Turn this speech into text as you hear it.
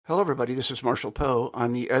Hello, everybody. This is Marshall Poe.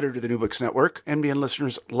 I'm the editor of the New Books Network. NBN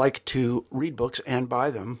listeners like to read books and buy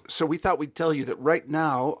them. So we thought we'd tell you that right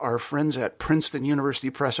now, our friends at Princeton University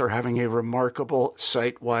Press are having a remarkable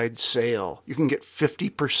site-wide sale. You can get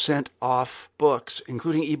 50% off books,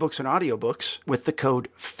 including ebooks and audiobooks, with the code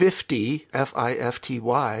 50,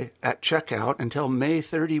 F-I-F-T-Y, at checkout until May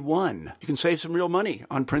 31. You can save some real money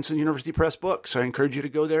on Princeton University Press books. I encourage you to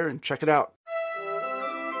go there and check it out.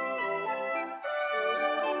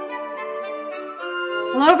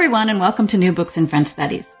 Hello, everyone, and welcome to New Books in French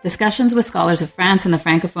Studies, discussions with scholars of France and the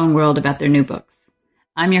Francophone world about their new books.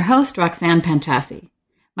 I'm your host, Roxanne Panchasi.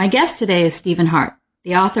 My guest today is Stephen Hart,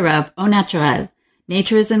 the author of Au Naturel,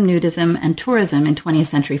 Naturism, Nudism, and Tourism in 20th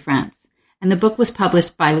Century France, and the book was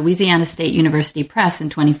published by Louisiana State University Press in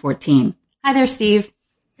 2014. Hi there, Steve.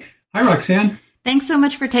 Hi, Roxanne. Thanks so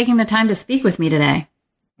much for taking the time to speak with me today.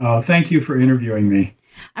 Thank you for interviewing me.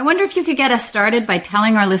 I wonder if you could get us started by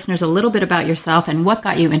telling our listeners a little bit about yourself and what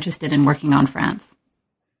got you interested in working on France.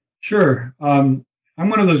 Sure. I'm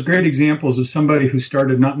one of those great examples of somebody who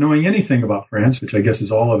started not knowing anything about France, which I guess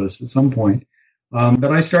is all of us at some point.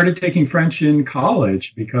 But I started taking French in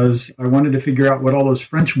college because I wanted to figure out what all those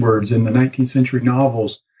French words in the 19th century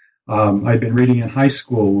novels I'd been reading in high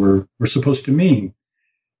school were supposed to mean.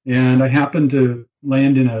 And I happened to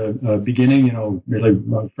land in a beginning,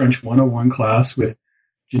 really French 101 class with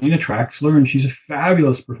Janina Traxler, and she's a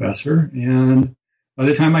fabulous professor. And by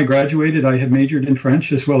the time I graduated, I had majored in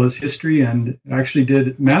French as well as history and actually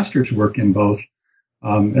did master's work in both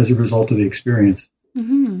as a result of the experience.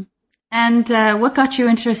 Mm-hmm. And what got you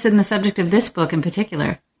interested in the subject of this book in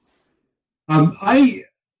particular? I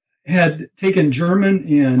had taken German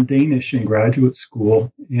and Danish in graduate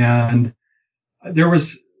school, and there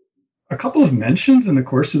was a couple of mentions in the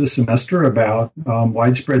course of the semester about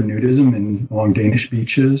widespread nudism along Danish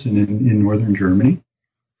beaches and in northern Germany.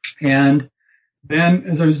 And then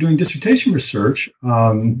as I was doing dissertation research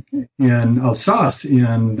in Alsace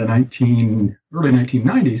in the early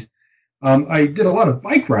 1990s, I did a lot of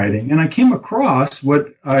bike riding, and I came across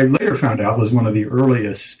what I later found out was one of the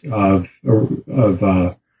earliest of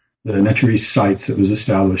the naturiste sites that was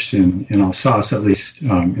established in Alsace, at least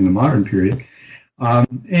in the modern period.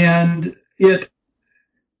 And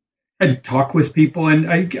I'd talk with people, and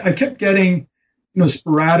I kept getting,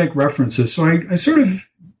 sporadic references. So I sort of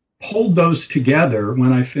pulled those together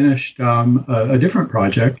when I finished a different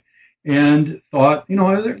project and thought,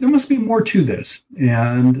 there must be more to this.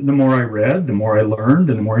 And the more I read, the more I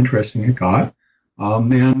learned, and the more interesting it got.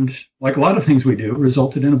 And like a lot of things we do, it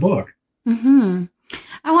resulted in a book. Mm-hmm.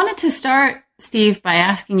 I wanted to start, Steve, by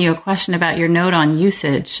asking you a question about your note on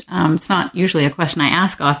usage. It's not usually a question I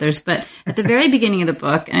ask authors, but at the very beginning of the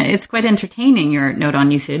book, it's quite entertaining, your note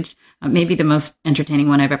on usage, maybe the most entertaining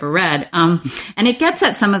one I've ever read. And it gets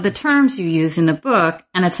at some of the terms you use in the book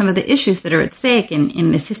and at some of the issues that are at stake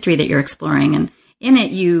in this history that you're exploring. And in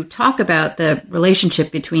it, you talk about the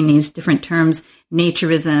relationship between these different terms,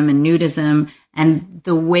 naturism and nudism, and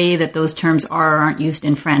the way that those terms are or aren't used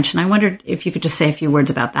in French. And I wondered if you could just say a few words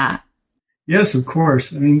about that. Yes, of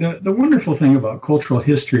course. I mean, the wonderful thing about cultural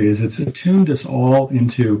history is it's attuned us all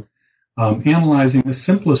into analyzing the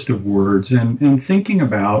simplest of words and thinking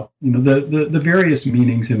about, the various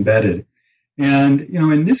meanings embedded. And,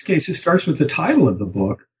 in this case, it starts with the title of the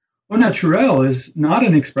book. Au naturel is not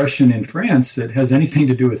an expression in France that has anything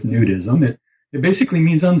to do with nudism. It basically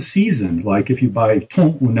means unseasoned. Like if you buy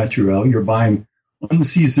thon au naturel, you're buying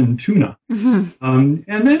unseasoned tuna. Mm-hmm.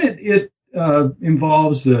 And then it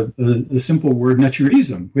involves the simple word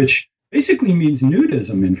naturism, which basically means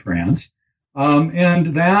nudism in France.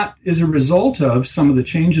 And that is a result of some of the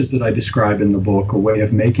changes that I describe in the book, a way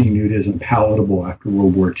of making nudism palatable after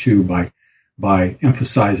World War II by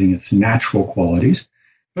emphasizing its natural qualities.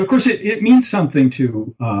 But of course, it means something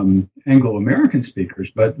to Anglo-American speakers,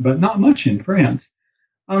 but not much in France.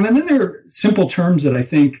 And then there are simple terms that I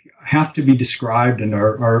think have to be described and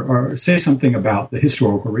are say something about the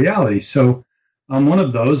historical reality. So one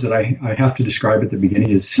of those that I have to describe at the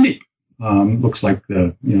beginning is slip. Looks like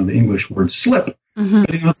the English word slip. Mm-hmm.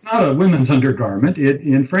 But it's not a women's undergarment.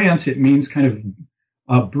 In France, it means kind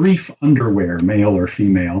of brief underwear, male or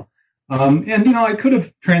female. And I could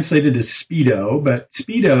have translated as Speedo, but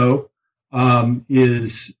Speedo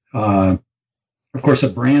is, of course, a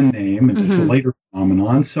brand name, and it's a later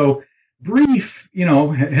phenomenon. So brief,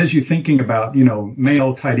 has you thinking about,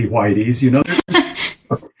 male tighty-whities,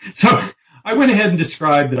 So I went ahead and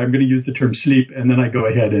described that I'm going to use the term sleep, and then I go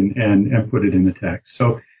ahead and put it in the text.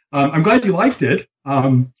 So I'm glad you liked it.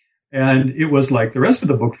 And it was like the rest of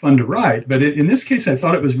the book, fun to write. But in this case, I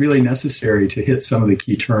thought it was really necessary to hit some of the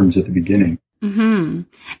key terms at the beginning. Mm-hmm.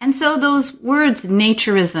 And so those words,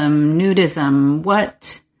 naturism, nudism,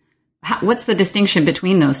 what's the distinction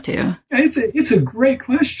between those two? It's a great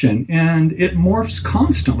question, and it morphs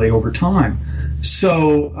constantly over time.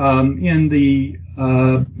 So in the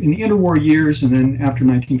interwar years, and then after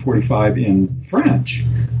 1945 in French,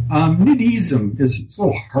 nudism is a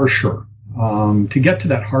little harsher. To get to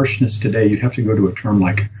that harshness today, you'd have to go to a term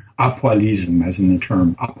like apoilism, as in the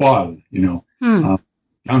term à poil,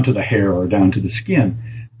 down to the hair or down to the skin.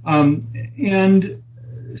 And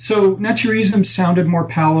so naturism sounded more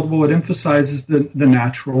palatable. It emphasizes the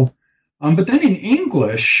natural. But then in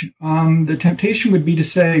English, the temptation would be to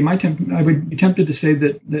say, I would be tempted to say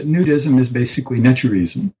that nudism is basically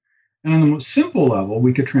naturism. And on the most simple level,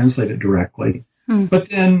 we could translate it directly. But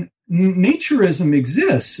then naturism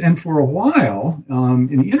exists, and for a while,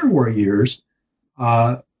 in the interwar years,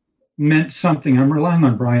 meant something. I'm relying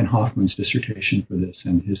on Brian Hoffman's dissertation for this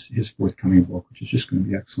and his forthcoming book, which is just going to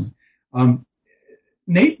be excellent.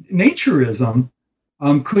 Naturism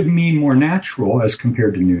could mean more natural as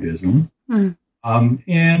compared to nudism.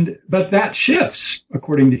 But that shifts,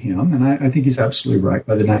 according to him, and I think he's absolutely right,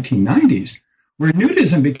 by the 1990s, where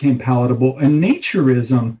nudism became palatable and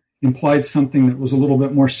naturism implied something that was a little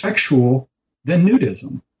bit more sexual than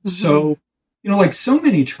nudism. So, like so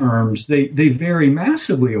many terms, they vary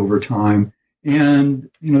massively over time.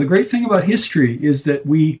 And, the great thing about history is that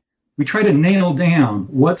we try to nail down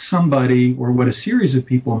what somebody or what a series of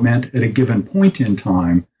people meant at a given point in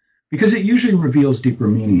time, because it usually reveals deeper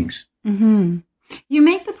meanings. Mm-hmm. You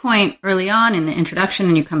make the point early on in the introduction,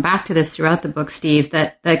 and you come back to this throughout the book, Steve,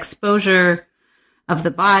 that the exposure of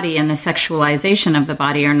the body and the sexualization of the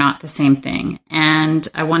body are not the same thing. And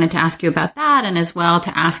I wanted to ask you about that, and as well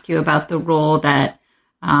to ask you about the role that,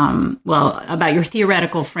 about your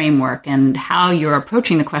theoretical framework and how you're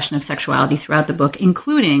approaching the question of sexuality throughout the book,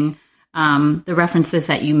 including the references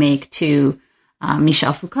that you make to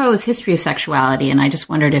Michel Foucault's history of sexuality. And I just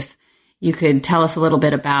wondered if you could tell us a little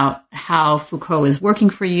bit about how Foucault is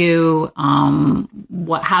working for you,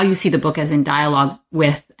 how you see the book as in dialogue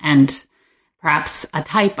with, and perhaps a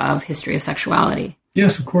type of history of sexuality.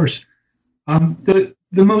 Yes, of course.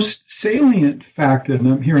 The most salient fact,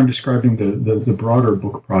 and here I'm describing the broader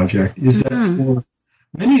book project, is that for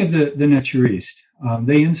many of the naturistes,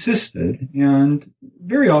 they insisted, and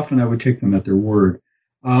very often I would take them at their word,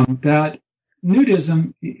 that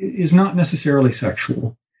nudism is not necessarily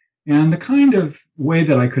sexual. And the kind of way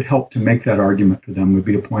that I could help to make that argument for them would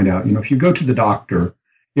be to point out, if you go to the doctor,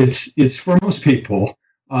 it's for most people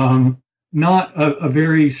not a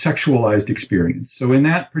very sexualized experience. So in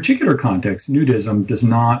that particular context, nudism does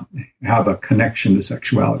not have a connection to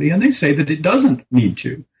sexuality. And they say that it doesn't need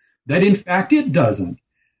to, that in fact it doesn't.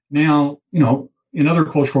 Now, in other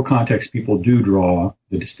cultural contexts, people do draw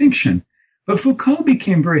the distinction. But Foucault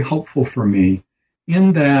became very helpful for me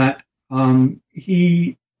in that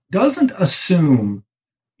he doesn't assume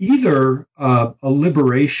either a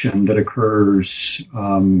liberation that occurs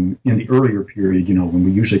in the earlier period, when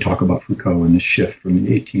we usually talk about Foucault and the shift from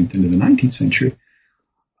the 18th into the 19th century,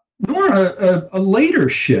 nor a later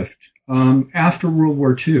shift after World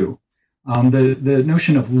War II. The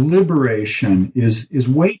notion of liberation is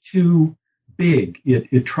way too big.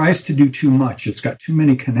 It tries to do too much. It's got too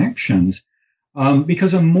many connections.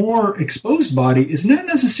 Because a more exposed body is not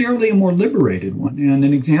necessarily a more liberated one. And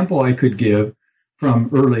an example I could give from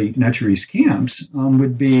early naturist camps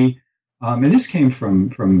would be, and this came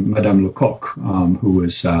from Madame Lecoq, who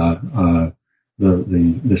was the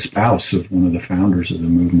spouse of one of the founders of the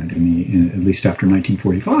movement at least after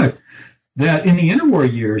 1945, that in the interwar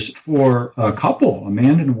years, for a couple, a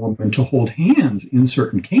man and a woman, to hold hands in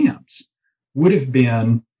certain camps would have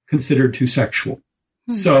been considered too sexual.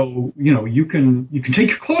 So, you can take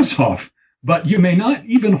your clothes off, but you may not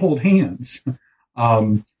even hold hands,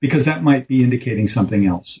 because that might be indicating something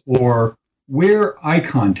else. Or where eye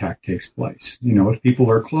contact takes place. If people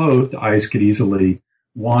are clothed, eyes could easily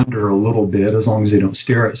wander a little bit as long as they don't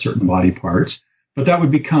stare at certain body parts. But that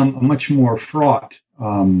would become a much more fraught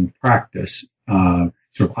practice, sort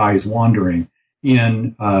of eyes wandering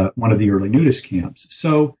in one of the early nudist camps.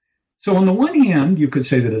 So on the one hand, you could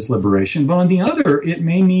say that it's liberation, but on the other, it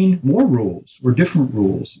may mean more rules or different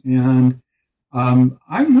rules. And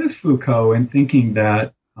I'm with Foucault in thinking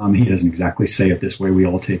that he doesn't exactly say it this way. We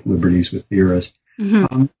all take liberties with theorists.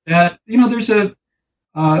 That there's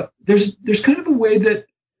kind of a way that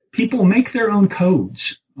people make their own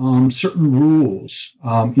codes, certain rules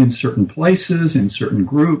in certain places, in certain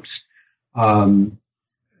groups.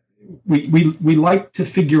 We like to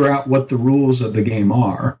figure out what the rules of the game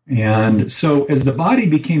are. And so as the body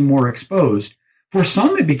became more exposed, For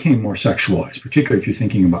some, it became more sexualized, particularly if you're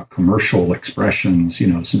thinking about commercial expressions,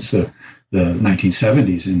 since the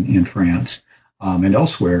 1970s in France and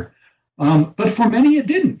elsewhere. But for many, it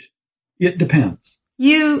didn't. It depends.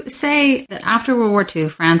 You say that after World War II,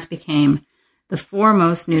 France became the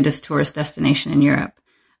foremost nudist tourist destination in Europe.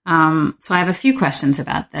 So I have a few questions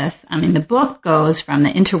about this. I mean, the book goes from the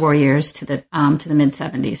interwar years to the mid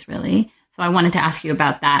 70s, really. So I wanted to ask you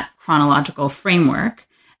about that chronological framework.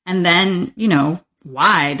 And then,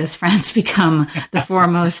 why does France become the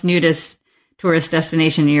foremost nudist tourist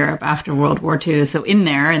destination in Europe after World War II? So in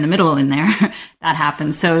the middle that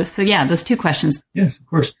happens. So yeah, those two questions. Yes, of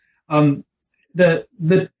course. With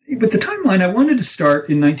the timeline, I wanted to start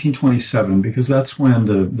in 1927 because that's when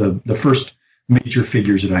the first major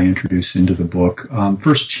figures that I introduced into the book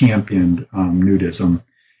first championed nudism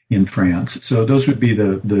in France. So those would be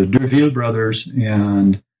the Derville brothers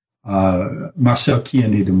and Marcel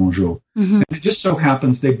Quillenay de Mongeau. Mm-hmm. And it just so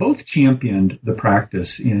happens they both championed the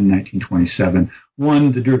practice in 1927.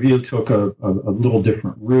 One, the Derville took a little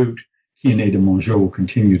different route. Quillenay de Mongeau will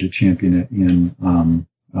continue to champion it in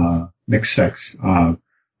mixed sex and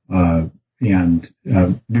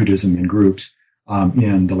nudism in groups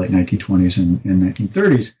in the late 1920s and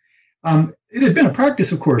 1930s. It had been a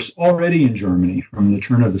practice, of course, already in Germany from the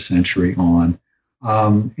turn of the century on.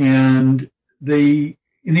 And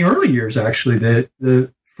in the early years, actually,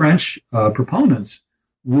 the French proponents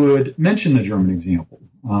would mention the German example,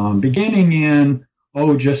 beginning in,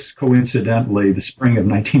 just coincidentally, the spring of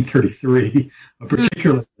 1933,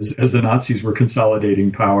 particularly as the Nazis were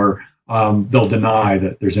consolidating power. They'll deny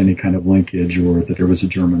that there's any kind of linkage or that there was a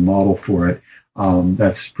German model for it.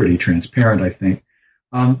 That's pretty transparent, I think.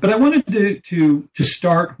 But I wanted to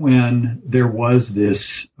start when there was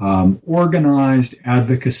this organized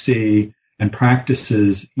advocacy and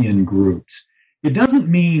practices in groups. It doesn't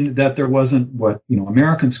mean that there wasn't what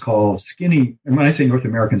Americans call skinny. And when I say North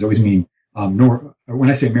Americans, I always mean when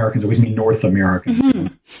I say Americans, I always mean North Americans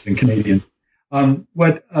and Canadians.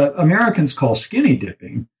 What Americans call skinny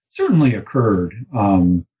dipping certainly occurred.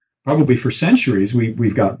 Probably for centuries,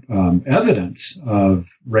 we've got evidence of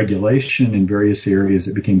regulation in various areas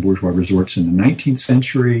that became bourgeois resorts in the 19th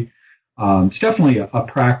century. It's definitely a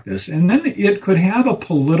practice. And then it could have a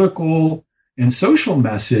political and social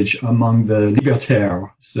message among the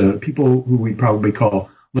libertaires, so people who we probably call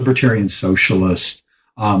libertarian socialists,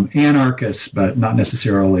 anarchists, but not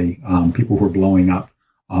necessarily people who are blowing up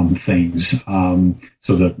things.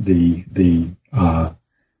 So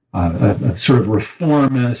a sort of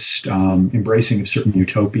reformist, embracing of certain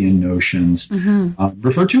utopian notions,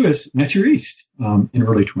 referred to as naturiste in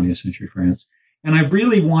early 20th century France. And I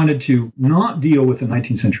really wanted to not deal with the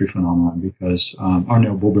 19th century phenomenon because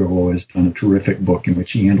Arnaud Bobéreau has done a terrific book in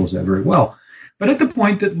which he handles that very well. But at the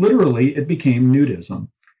point that literally it became nudism.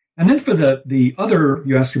 And then for the other,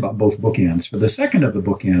 you asked about both bookends. For the second of the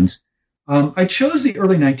bookends, I chose the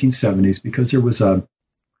early 1970s because there was an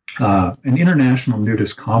international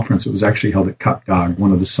nudist conference that was actually held at Cap d'Agde,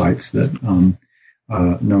 one of the sites that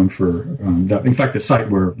known for that. In fact, the site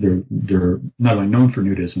where they're not only known for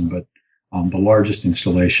nudism, but the largest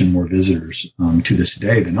installation, more visitors to this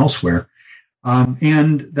day than elsewhere.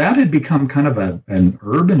 And that had become kind of an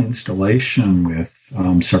urban installation with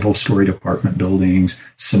several storied apartment buildings,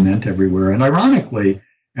 cement everywhere. And ironically,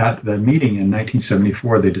 at the meeting in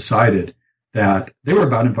 1974, they decided that they were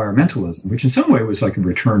about environmentalism, which in some way was like a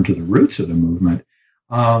return to the roots of the movement.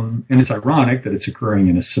 And it's ironic that it's occurring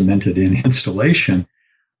in a cemented-in installation.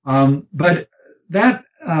 But that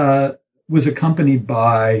was accompanied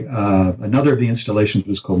by another of the installations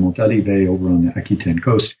was called Montalivet over on the Aquitaine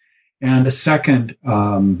coast. And a second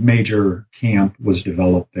major camp was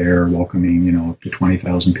developed there, welcoming, up to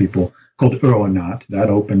 20,000 people, called Euronat. That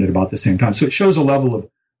opened at about the same time. So it shows a level of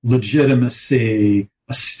legitimacy,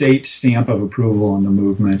 a state stamp of approval on the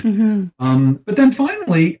movement. Mm-hmm. But then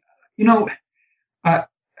finally, I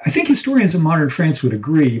think historians of modern France would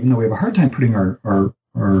agree, even though we have a hard time putting our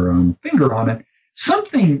finger on it,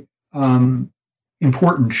 something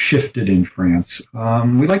important shifted in France.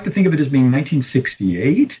 We like to think of it as being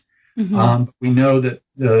 1968. Mm-hmm. We know that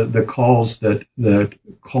the calls that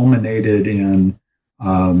culminated in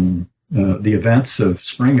the events of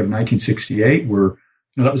spring of 1968 were,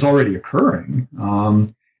 that was already occurring.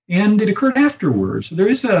 And it occurred afterwards. There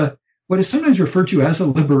is what is sometimes referred to as a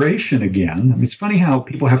liberation again. I mean, it's funny how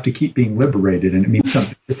people have to keep being liberated and it means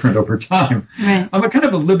something different over time. Right. A kind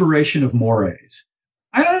of a liberation of mores.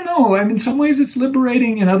 I don't know. I mean, in some ways it's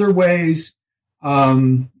liberating. In other ways,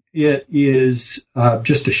 it is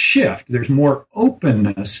just a shift. There's more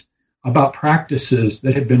openness about practices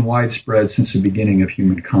that have been widespread since the beginning of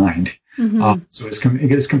humankind. So as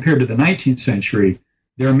compared to the 19th century,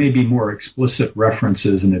 there may be more explicit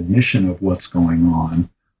references and admission of what's going on.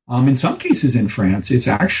 In some cases in France, it's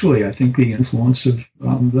actually, I think, the influence of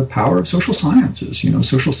the power of social sciences.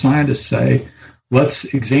 Social scientists say, let's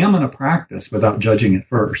examine a practice without judging it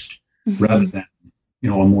first, rather than, a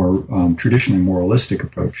more traditionally moralistic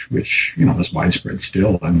approach, which, is widespread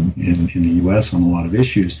still in the U.S. on a lot of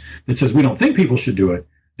issues, that says we don't think people should do it.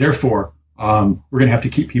 Therefore, we're going to have to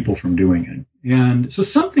keep people from doing it. And so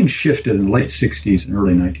something shifted in the late 60s and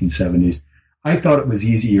early 1970s. I thought it was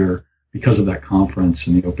easier because of that conference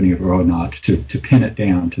and the opening of Aeronaut to pin it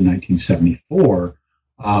down to 1974.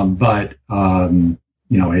 But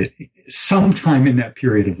sometime in that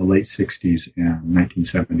period of the late 60s and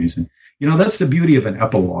 1970s. And, that's the beauty of an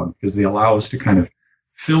epilogue, because they allow us to kind of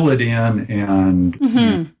fill it in and,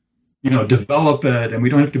 develop it. And we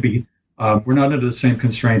don't have to be, we're not under the same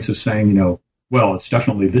constraints of saying, well, it's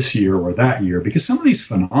definitely this year or that year, because some of these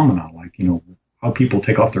phenomena, like, how people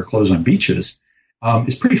take off their clothes on beaches,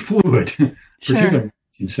 is pretty fluid, particularly in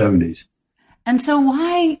the 1970s. And so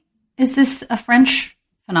why is this a French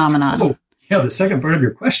phenomenon? Oh, yeah, the second part of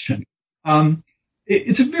your question.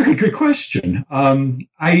 It's a very good question.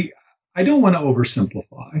 I don't want to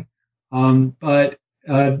oversimplify, but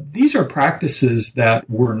these are practices that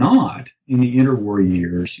were not in the interwar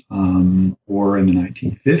years or in the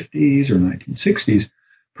 1950s or 1960s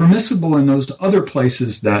permissible in those other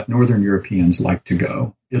places that Northern Europeans like to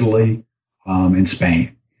go, Italy and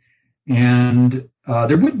Spain. And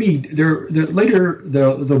there'll be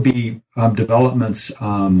developments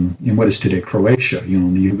in what is today Croatia,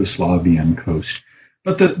 on the Yugoslavian coast.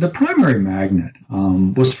 But the primary magnet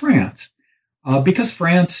was France, because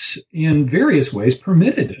France, in various ways,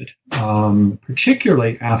 permitted it,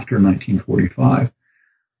 particularly after 1945.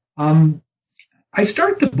 I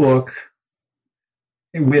start the book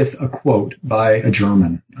with a quote by a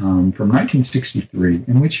German from 1963,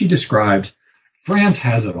 in which he describes France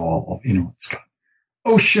has it all. It's got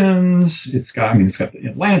oceans, it's got the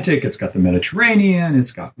Atlantic, it's got the Mediterranean, it's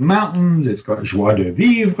got mountains, it's got joie de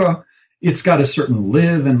vivre. It's got a certain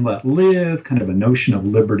live and let live, kind of a notion of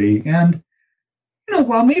liberty. And,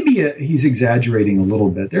 while maybe he's exaggerating a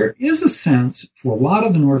little bit, there is a sense for a lot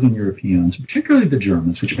of the Northern Europeans, particularly the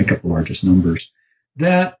Germans, which make up the largest numbers,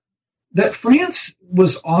 that France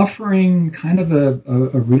was offering kind of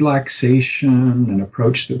a relaxation, an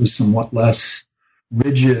approach that was somewhat less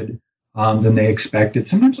rigid than they expected.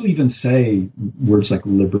 Sometimes they'll even say words like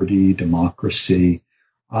liberty, democracy.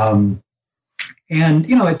 And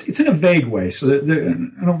it's in a vague way, so I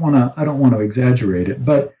don't want to exaggerate it.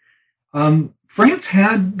 But France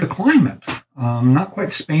had the climate, not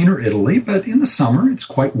quite Spain or Italy, but in the summer it's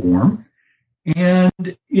quite warm,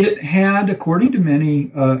 and it had, according to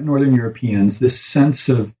many Northern Europeans, this sense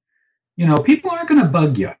of, people aren't going to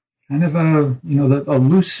bug you, kind of a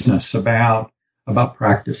looseness about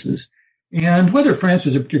practices. And whether France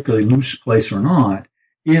was a particularly loose place or not,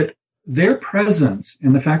 their presence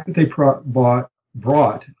and the fact that they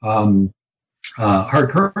brought hard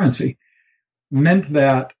currency meant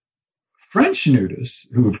that French nudists,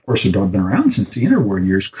 who of course had been around since the interwar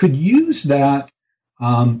years, could use that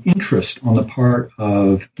interest on the part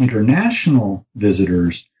of international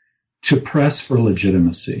visitors to press for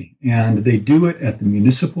legitimacy. And they do it at the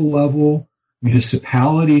municipal level.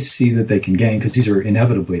 Municipalities see that they can gain, because these are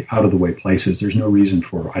inevitably out-of-the-way places. There's no reason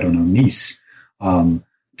for, Nice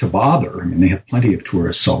to bother. They have plenty of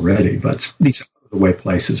tourists already, but these out-of-the-way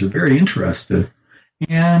places are very interested.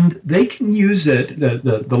 And they can use it,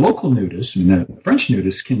 the local nudists, the French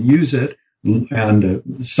nudists can use it, and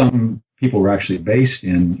some people who are actually based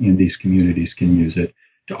in these communities can use it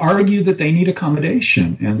to argue that they need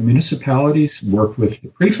accommodation. And municipalities work with the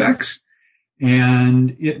prefects,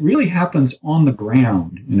 and it really happens on the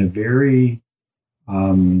ground in a very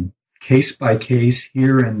case-by-case,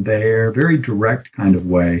 here and there, very direct kind of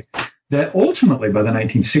way that ultimately by the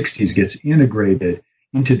 1960s gets integrated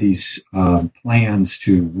into these plans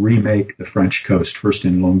to remake the French coast, first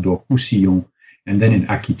in Languedoc-Roussillon and then in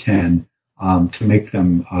Aquitaine, to make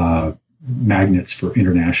them magnets for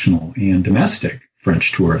international and domestic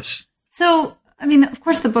French tourists. So, of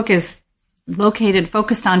course, the book is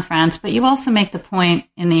focused on France, but you also make the point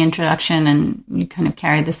in the introduction, and you kind of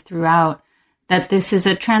carry this throughout, that this is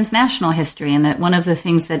a transnational history, and that one of the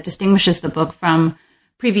things that distinguishes the book from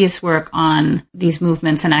previous work on these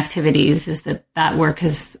movements and activities is that work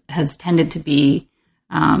has tended to be,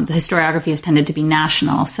 the historiography has tended to be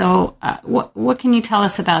national. So what can you tell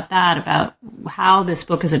us about that, about how this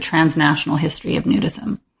book is a transnational history of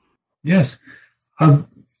nudism? Yes.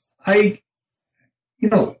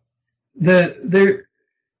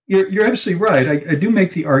 you're absolutely right. I do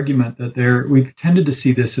make the argument that we've tended to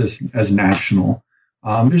see this as national.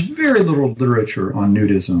 There's very little literature on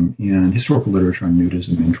nudism historical literature on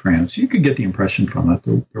nudism in France. You could get the impression from it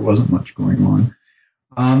that there wasn't much going on.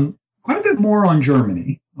 Quite a bit more on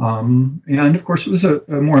Germany. And of course, it was a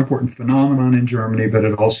more important phenomenon in Germany, but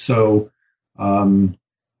it also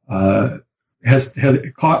has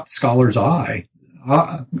caught scholars' eyes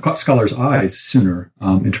sooner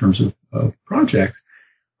in terms of projects.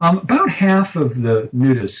 About half of the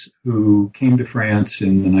nudists who came to France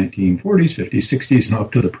in the 1940s, 50s, 60s, and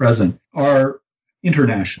up to the present are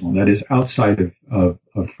international, that is, outside of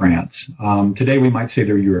France. Today, we might say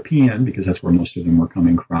they're European because that's where most of them were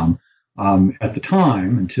coming from. At the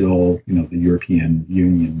time, until the European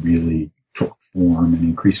Union really took form and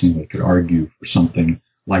increasingly could argue for something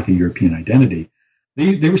like a European identity,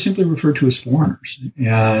 they were simply referred to as foreigners,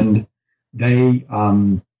 and they.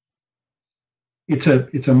 It's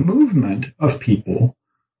a movement of people,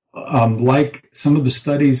 like some of the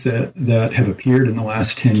studies that have appeared in the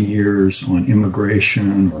last 10 years on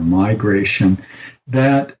immigration or migration,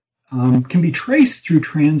 that can be traced through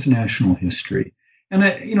transnational history. And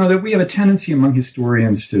that we have a tendency among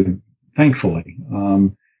historians to, thankfully,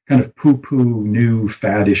 kind of poo-poo new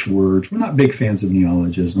faddish words. We're not big fans of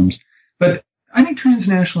neologisms, but I think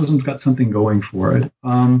transnationalism's got something going for it.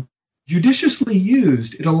 Judiciously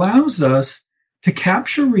used, it allows us to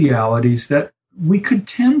capture realities that we could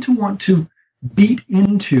tend to want to beat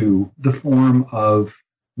into the form of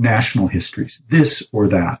national histories, this or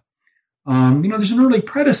that. There's an earlier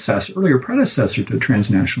predecessor to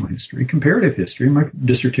transnational history, comparative history. My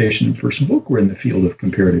dissertation and first book were in the field of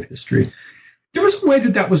comparative history. There was a way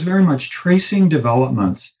that was very much tracing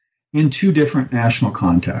developments in two different national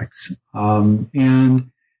contexts. And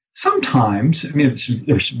sometimes,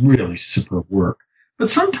 there's really superb work, but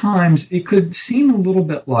sometimes it could seem a little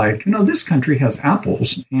bit like, this country has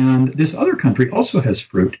apples and this other country also has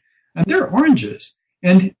fruit and they're oranges.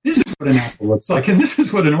 And this is what an apple looks like and this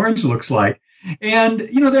is what an orange looks like. And,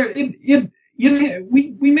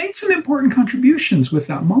 we made some important contributions with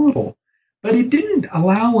that model, but it didn't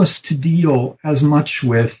allow us to deal as much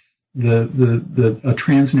with a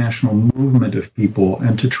transnational movement of people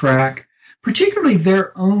and to track particularly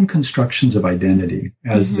their own constructions of identity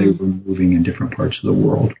as they were moving in different parts of the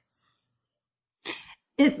world.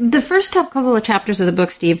 The first couple of chapters of the book,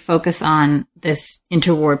 Steve, focus on this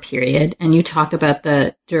interwar period, and you talk about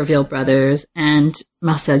the D'Urville brothers and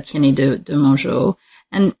Marcel Quesnay de Mongeau.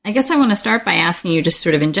 And I guess I want to start by asking you just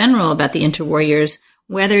sort of in general about the interwar years,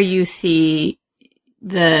 whether you see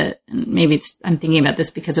I'm thinking about this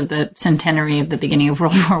because of the centenary of the beginning of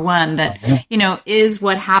World War I, that, is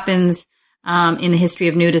what happens in the history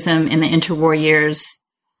of nudism in the interwar years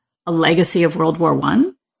a legacy of World War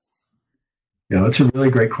I? Yeah, that's a really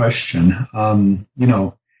great question.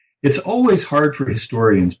 It's always hard for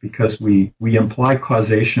historians because we imply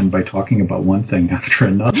causation by talking about one thing after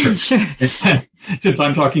another. Sure. Since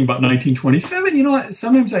I'm talking about 1927,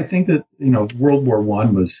 sometimes I think that, World War I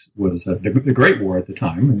was the Great War at the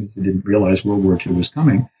time. I didn't realize World War II was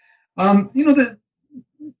coming. The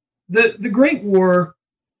Great War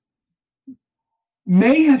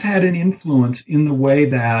may have had an influence in the way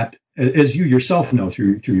that, as you yourself know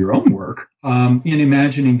through your own work, in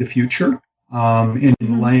imagining the future, in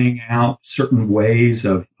laying out certain ways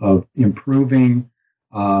of improving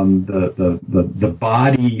the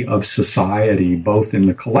body of society, both in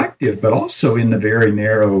the collective but also in the very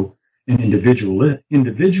narrow and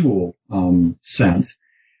individual sense.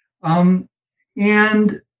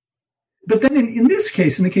 But then in this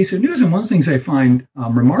case, in the case of nudism, one of the things I find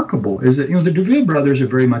remarkable is that, the D'Urville brothers are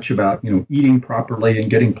very much about, eating properly and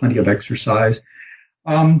getting plenty of exercise.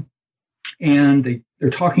 And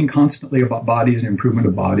they're talking constantly about bodies and improvement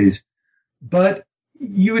of bodies. But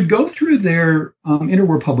you would go through their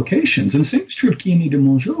interwar publications, and the same is true of Quesnay de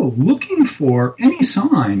Mongeau, looking for any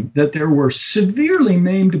sign that there were severely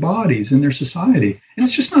maimed bodies in their society. And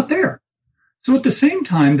it's just not there. So at the same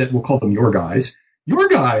time that we'll call them your guys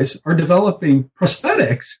are developing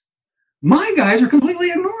prosthetics, my guys are completely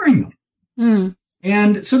ignoring them.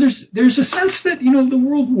 And so there's a sense that, the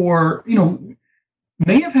World War,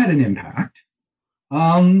 may have had an impact.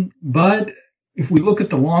 But if we look at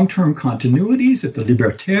the long-term continuities, that the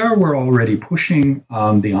Libertaires were already pushing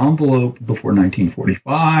the envelope before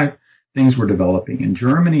 1945. Things were developing in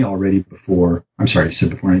Germany already before, I said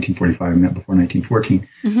before 1945, I meant before 1914.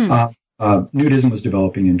 Nudism was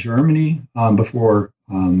developing in Germany before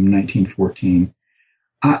 1914.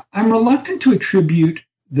 I'm reluctant to attribute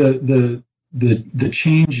the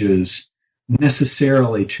changes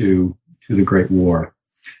necessarily to the Great War.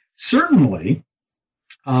 Certainly,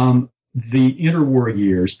 the interwar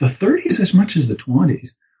years, the 30s as much as the 20s,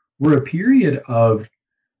 were a period of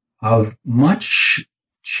much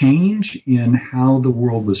change in how the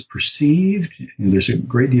world was perceived. And there's a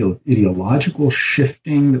great deal of ideological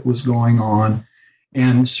shifting that was going on.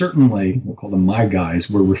 And certainly, we'll call them my guys,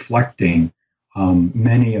 were reflecting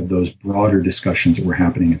many of those broader discussions that were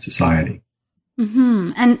happening in society.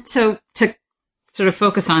 Mm-hmm. And so to sort of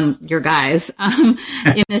focus on your guys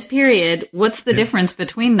in this period, what's the difference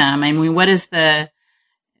between them? I mean, what's the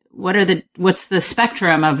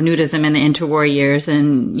spectrum of nudism in the interwar years?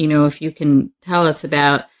 And, if you can tell us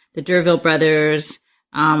about the D'Urville brothers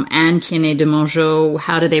and Quiéné de Mongeau,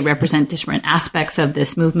 how do they represent different aspects of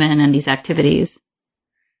this movement and these activities?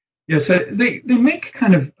 Yes, they make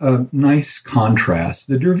kind of a nice contrast.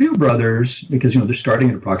 The D'Urville brothers, because, they're starting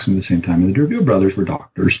at approximately the same time, the D'Urville brothers were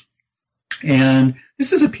doctors. And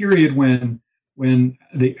this is a period when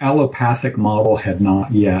the allopathic model had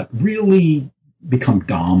not yet really become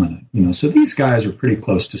dominant. So these guys are pretty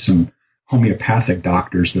close to some homeopathic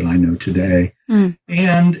doctors that I know today. Mm.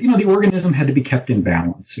 And, the organism had to be kept in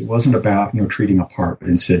balance. It wasn't about, treating a part, but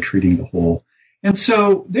instead treating the whole. And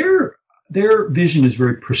so their vision is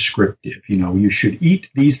very prescriptive. You should eat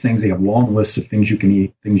these things. They have long lists of things you can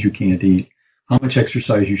eat, things you can't eat, how much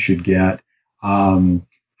exercise you should get,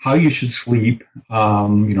 how you should sleep,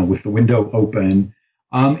 with the window open.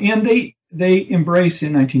 And they embrace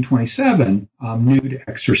in 1927 nude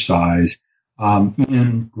exercise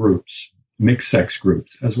in groups, mixed sex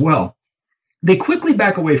groups as well. They quickly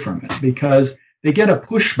back away from it because they get a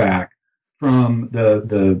pushback from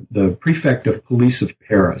the prefect of police of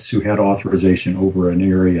Paris, who had authorization over an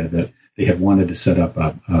area that they had wanted to set up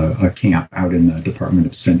a camp out in the department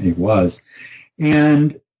of Seine-et-Oise.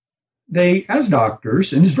 And they, as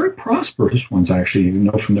doctors, and it's very prosperous ones actually,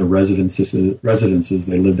 from their residences,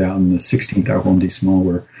 they lived out in the 16th arrondissement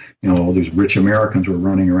where, all these rich Americans were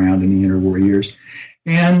running around in the interwar years.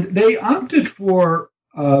 And they opted for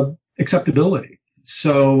acceptability.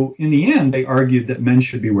 So in the end, they argued that men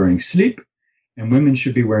should be wearing slip and women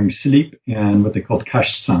should be wearing slip and what they called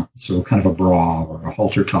cache-sein, so kind of a bra or a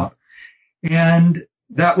halter top. And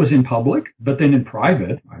that was in public, but then in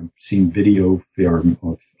private, I've seen video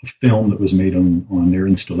of a film that was made on their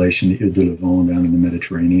installation, the Ile de Levant down in the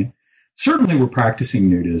Mediterranean. Certainly were practicing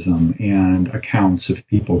nudism, and accounts of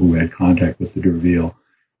people who had contact with the D'Urville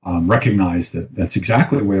recognized that that's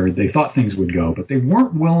exactly where they thought things would go, but they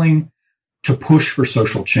weren't willing to push for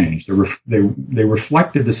social change. They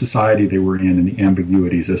reflected the society they were in and the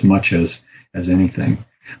ambiguities as much as anything.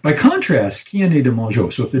 By contrast, Quiéné de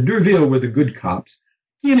Mongeau, so if the D'Urville were the good cops,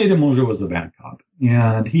 Quiéné de Mongeau was the bad cop,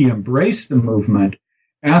 and he embraced the movement.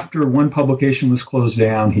 After one publication was closed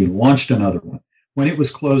down, he launched another one. When it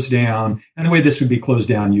was closed down, and the way this would be closed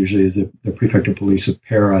down usually is that the prefect of police of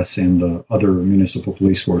Paris and the other municipal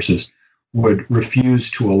police forces would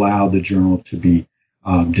refuse to allow the journal to be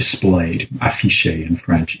displayed, affiché in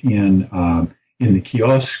French, in the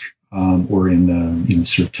kiosk or in the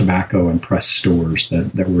sort of tobacco and press stores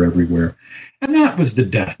that were everywhere. And that was the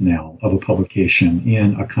death knell of a publication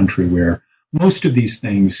in a country where most of these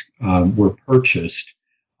things were purchased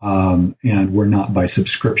and were not by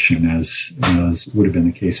subscription, as would have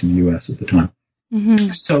been the case in the U.S. at the time.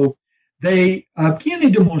 Mm-hmm. So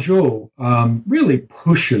Quiéné de Mongeau really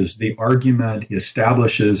pushes the argument. He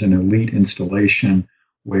establishes an elite installation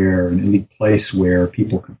an elite place where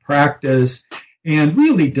people can practice, and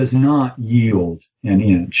really does not yield an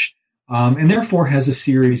inch. And therefore has a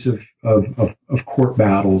series of court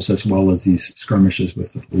battles as well as these skirmishes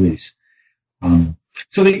with the police.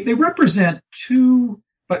 So they represent two,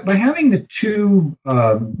 but by having the two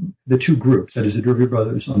groups, that is the D'Urville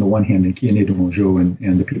brothers on the one hand and Quiéné de Mongeau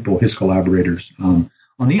and the people, his collaborators, on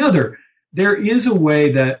the other, there is a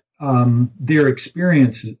way that their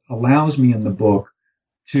experience allows me in the book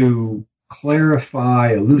to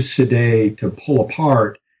clarify, elucidate, to pull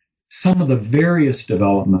apart some of the various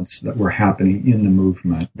developments that were happening in the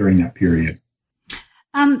movement during that period.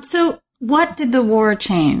 So what did the war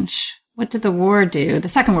change? What did the war do? The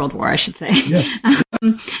Second World War, I should say. Yes.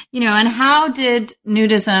 And how did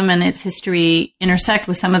nudism and its history intersect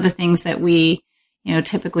with some of the things that we,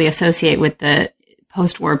 typically associate with the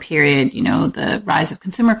post-war period, the rise of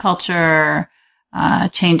consumer culture,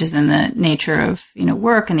 changes in the nature of,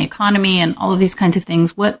 work and the economy and all of these kinds of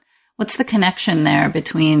things. What's the connection there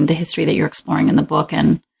between the history that you're exploring in the book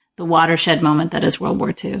and the watershed moment that is World War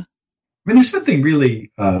II? I mean, there's something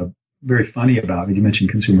really very funny about it. You mentioned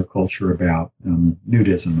consumer culture, about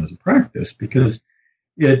nudism as a practice, because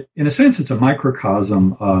in a sense, it's a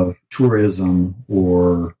microcosm of tourism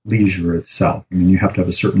or leisure itself. I mean, you have to have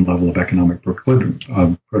a certain level of economic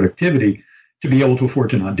productivity to be able to afford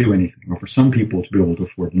to not do anything, or for some people to be able to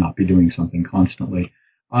afford to not be doing something constantly.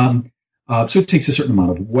 So it takes a certain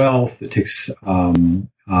amount of wealth. It takes an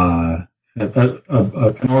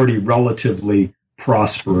already relatively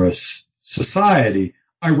prosperous society,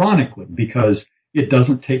 ironically, because it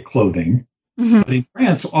doesn't take clothing. Mm-hmm. But in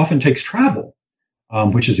France, it often takes travel,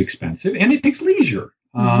 which is expensive, and it takes leisure.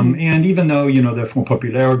 Mm-hmm. And even though, the Front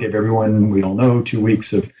Populaire gave everyone, we all know, 2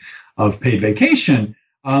 weeks of paid vacation,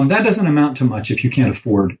 that doesn't amount to much if you can't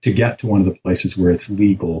afford to get to one of the places where it's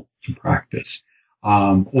legal to practice.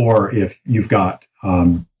 Or if you've got,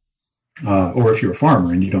 or if you're a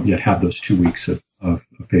farmer and you don't yet have those 2 weeks of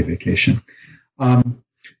paid vacation. But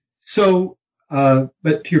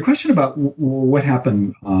to your question about what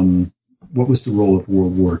happened, what was the role of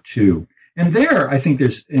World War II? And there, I think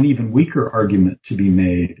there's an even weaker argument to be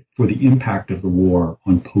made for the impact of the war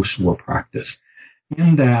on post-war practice,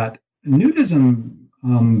 in that nudism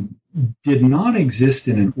did not exist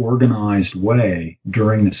in an organized way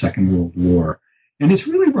during the Second World War. And it's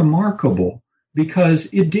really remarkable because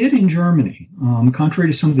it did in Germany. Contrary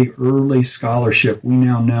to some of the early scholarship, we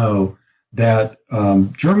now know that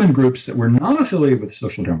German groups that were not affiliated with the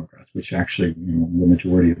Social Democrats, which actually the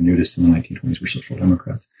majority of nudists in the 1920s were Social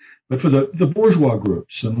Democrats, but for the bourgeois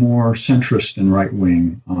groups, a more centrist and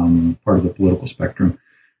right-wing part of the political spectrum,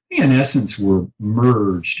 in essence were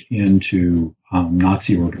merged into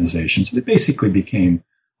Nazi organizations. It basically became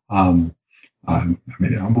I'm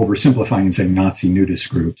oversimplifying and saying Nazi nudist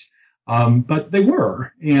groups, but they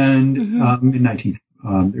were. And in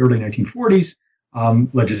the early 1940s,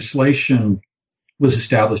 legislation was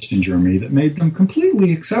established in Germany that made them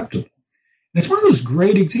completely acceptable. And it's one of those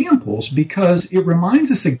great examples because it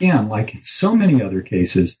reminds us again, like in so many other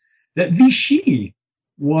cases, that Vichy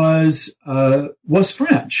was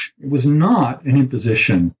French. It was not an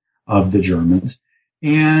imposition of the Germans.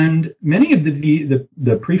 And many of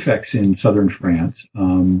the prefects in southern France,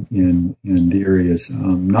 in the areas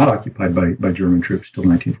not occupied by German troops till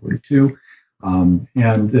 1942,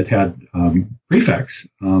 and that had prefects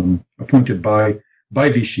appointed by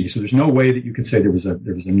Vichy. So there's no way that you could say there was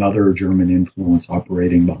another German influence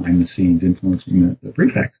operating behind the scenes, influencing the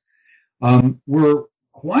prefects. Were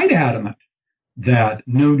quite adamant that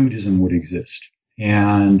no nudism would exist,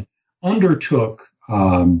 and undertook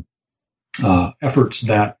efforts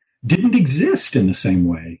that didn't exist in the same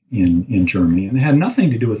way in Germany, and had nothing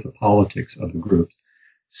to do with the politics of the groups.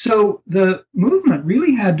 So the movement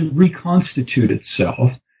really had to reconstitute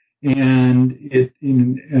itself, and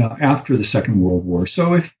after the Second World War.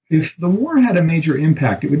 So if the war had a major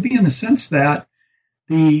impact, it would be in the sense that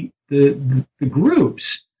the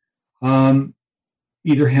groups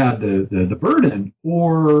either had the burden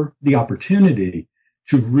or the opportunity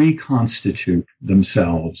to reconstitute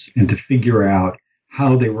themselves and to figure out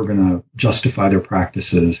how they were going to justify their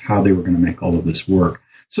practices, how they were going to make all of this work.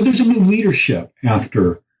 So there's a new leadership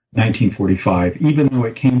after 1945, even though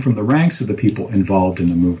it came from the ranks of the people involved in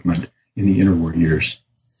the movement in the interwar years.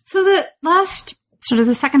 So the last,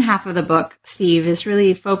 the second half of the book, Steve, is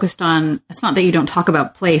really focused on, it's not that you don't talk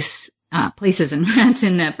about places in France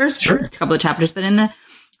in the first couple of chapters, but in the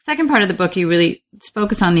second part of the book, you really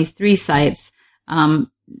focus on these three sites,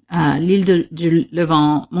 L'Île du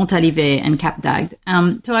Levant, Montalivet, and Cap d'Agde.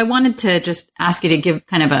 So I wanted to just ask you to give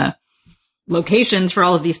kind of a locations for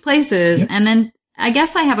all of these places. Yes. And then I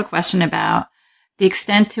guess I have a question about the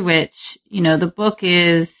extent to which, the book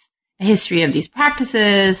is a history of these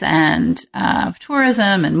practices and of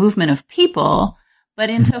tourism and movement of people. But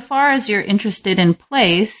insofar as you're interested in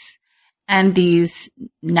place and these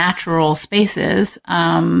natural spaces,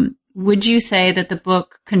 would you say that the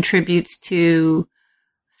book contributes to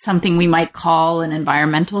something we might call an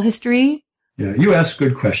environmental history? Yeah, you ask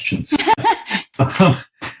good questions.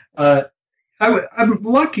 I'm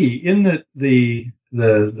lucky in that the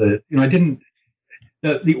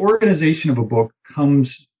organization of a book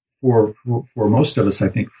comes for most of us, I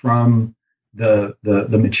think, from the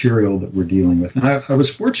material that we're dealing with. And I was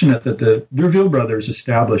fortunate that the D'Urville brothers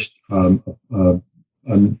established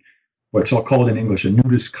what's called in English a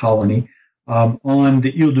nudist colony on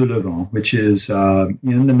the Île du Levant, which is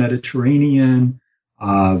in the Mediterranean,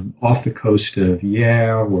 off the coast of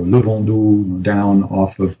Hyères or Le Vendoux, down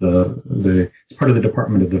off of it's part of the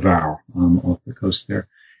department of the Var, off the coast there.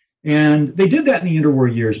 And they did that in the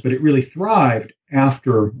interwar years, but it really thrived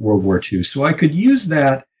after World War II. So I could use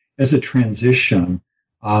that as a transition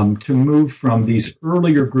to move from these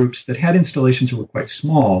earlier groups that had installations that were quite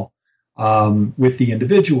small with the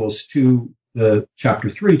individuals to the chapter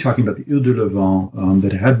 3 talking about the Ile de Levant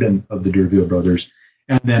that had been of the D'Urville brothers,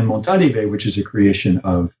 and then Montalivet, which is a creation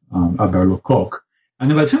of Albert Lecoq. And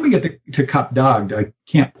then by the time we get to Cap d'Agde, I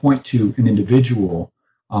can't point to an individual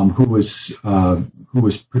who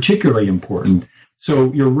was particularly important.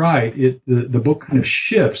 So you're right. The book kind of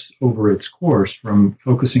shifts over its course from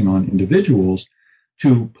focusing on individuals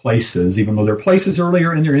to places, even though there are places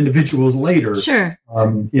earlier and there are individuals later. Sure.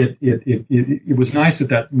 It was nice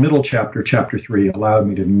that middle chapter, chapter 3, allowed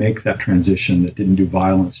me to make that transition that didn't do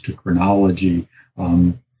violence to chronology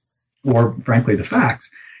or, frankly, the facts.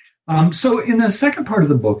 So in the second part of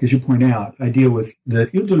the book, as you point out, I deal with the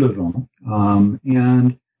Ile de Levant,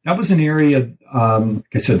 and that was an area,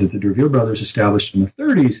 like I said, that the D'Urville brothers established in the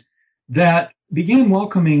 30s that began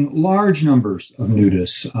welcoming large numbers of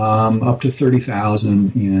nudists, up to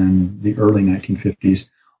 30,000 in the early 1950s,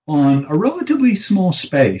 on a relatively small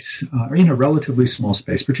space,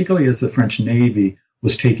 particularly as the French Navy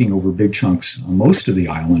was taking over big chunks, most of the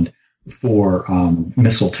island, for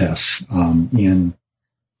missile tests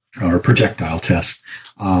or projectile tests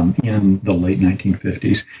in the late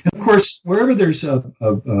 1950s. And of course, wherever there's a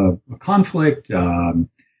conflict,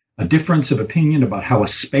 a difference of opinion about how a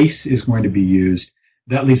space is going to be used,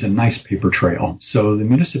 that leaves a nice paper trail. So the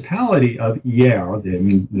municipality of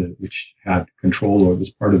Hyères, which had control or was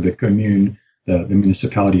part of the commune, the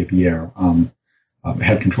municipality of Hyères,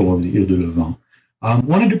 had control over the Ile de Levant,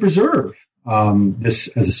 wanted to preserve this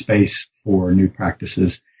as a space for nude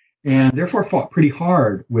practices, and therefore fought pretty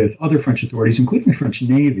hard with other French authorities, including the French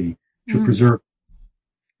Navy, to preserve.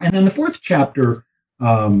 And then the fourth chapter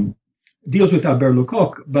deals with Albert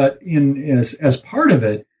Lecoq, but as part of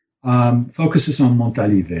it, focuses on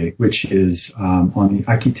Montalivet, which is on the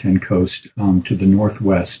Aquitaine coast to the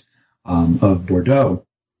northwest of Bordeaux,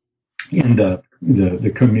 in the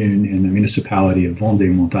commune in the municipality of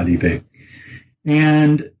Vendée-Montalivet.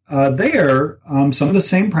 And there, some of the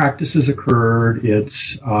same practices occurred.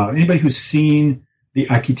 It's anybody who's seen the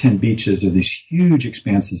Aquitaine beaches are these huge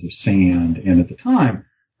expanses of sand, and at the time,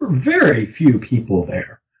 there were very few people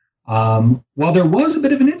there. While there was a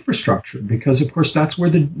bit of an infrastructure, because of course that's where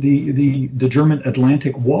the German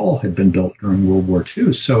Atlantic Wall had been built during World War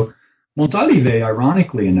II. So Montalivet,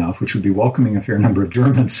 ironically enough, which would be welcoming a fair number of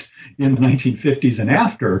Germans in the 1950s and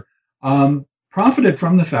after, profited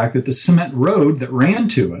from the fact that the cement road that ran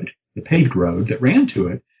to it, the paved road that ran to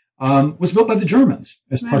it, was built by the Germans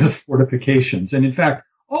as part of fortifications. And in fact,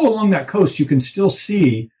 all along that coast, you can still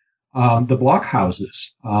see the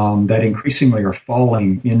blockhouses that increasingly are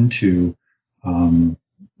falling into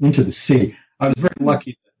the sea. I was very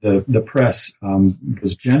lucky that the press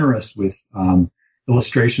was generous with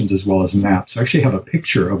illustrations as well as maps. So I actually have a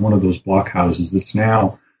picture of one of those blockhouses that's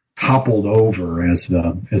now toppled over as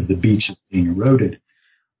the beach is being eroded.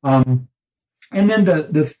 And then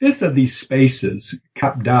the fifth of these spaces,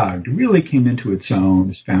 Cap d'Agde, really came into its own. It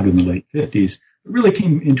was founded in the late 50s. It really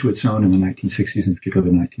came into its own in the 1960s, in particular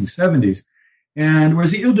the 1970s. And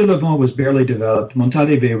whereas the Ile de Levant was barely developed,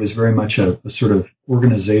 Montalivet was very much a sort of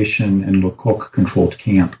organization and Lecoq-controlled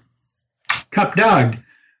camp. Cap d'Agde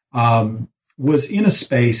was in a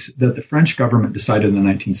space that the French government decided in the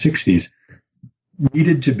 1960s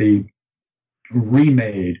needed to be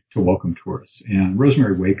remade to welcome tourists. And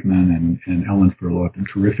Rosemary Wakeman and Ellen Furlow have done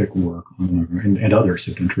terrific work and others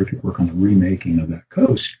have done terrific work on the remaking of that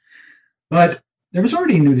coast. But there was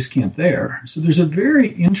already a nudist camp there. So there's a very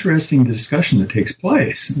interesting discussion that takes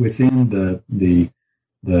place within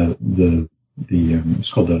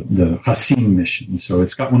it's called the Racine mission. So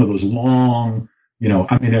it's got one of those long,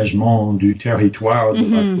 aménagement du territoire de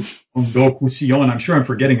Languedoc-Roussillon. And I'm sure I'm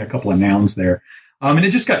forgetting a couple of nouns there. And it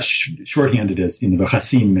just got shorthanded as, the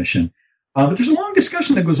Racine mission. But there's a long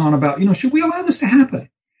discussion that goes on about, should we allow this to happen?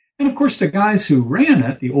 And of course, the guys who ran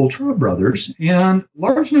it, the Ultra brothers, and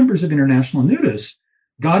large numbers of international nudists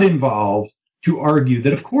got involved to argue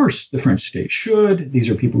that, of course, the French state should. These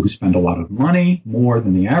are people who spend a lot of money, more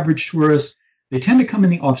than the average tourist. They tend to come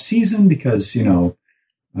in the off-season because,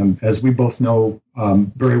 as we both know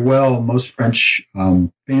very well, most French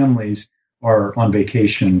families are on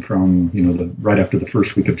vacation from, right after the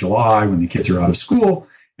first week of July when the kids are out of school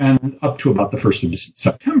and up to about the 1st of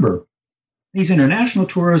September. These international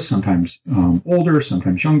tourists, sometimes older,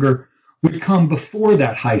 sometimes younger, would come before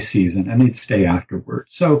that high season and they'd stay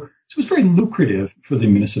afterwards. So it was very lucrative for the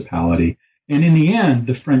municipality. And in the end,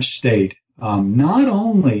 the French state not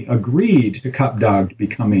only agreed to Cap d'Agde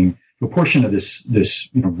becoming a portion of this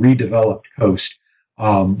redeveloped coast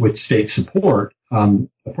with state support, a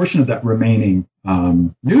portion of that remaining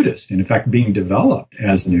nudist, and in fact being developed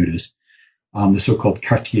as nudist, the so-called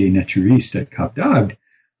quartier naturiste at Cap d'Agde.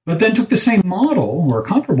 but then took the same model or a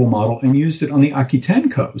comparable model and used it on the Aquitaine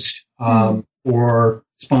coast for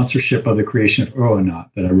sponsorship of the creation of Ouanat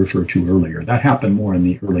that I referred to earlier. That happened more in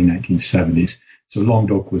the early 1970s. So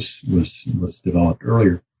Languedoc was developed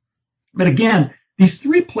earlier. But again, these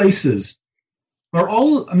three places are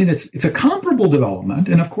all, I mean, it's a comparable development.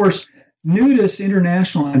 And of course, Nudists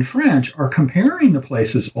International and French are comparing the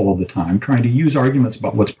places all the time, trying to use arguments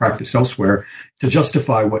about what's practiced elsewhere to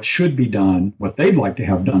justify what should be done, what they'd like to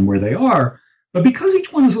have done where they are. But because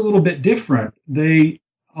each one is a little bit different, they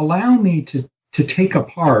allow me to take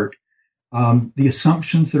apart the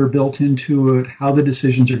assumptions that are built into it, how the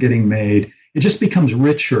decisions are getting made. It just becomes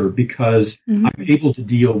richer because I'm able to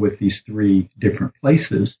deal with these three different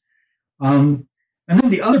places. And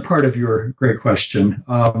then the other part of your great question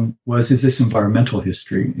was, is this environmental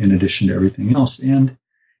history in addition to everything else? And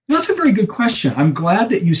that's a very good question. I'm glad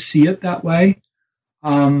that you see it that way.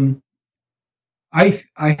 I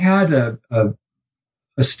had a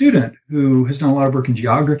student who has done a lot of work in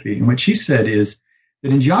geography, and what she said is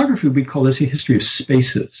that in geography, we call this a history of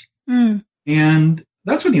spaces. And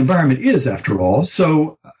that's what the environment is, after all.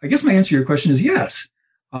 So I guess my answer to your question is yes.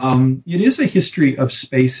 It is a history of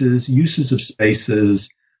spaces, uses of spaces,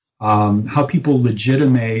 how people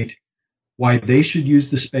legitimate why they should use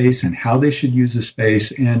the space and how they should use the space.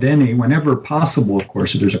 And whenever possible, of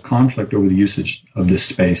course, if there's a conflict over the usage of this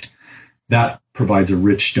space, that provides a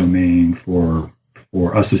rich domain for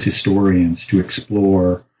us as historians to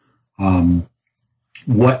explore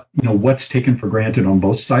what's taken for granted on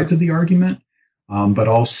both sides of the argument, but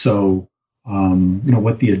also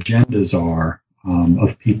what the agendas are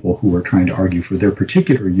of people who are trying to argue for their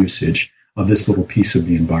particular usage of this little piece of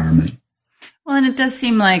the environment. Well, and it does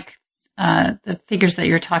seem like the figures that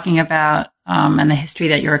you're talking about and the history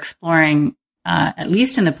that you're exploring, at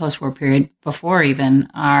least in the post-war period, before even,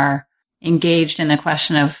 are engaged in the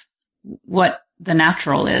question of what the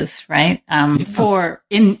natural is, right? For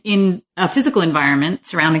in a physical environment,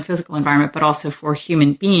 surrounding physical environment, but also for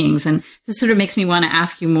human beings. And this sort of makes me want to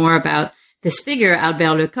ask you more about this figure,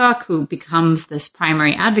 Albert Lecoq, who becomes this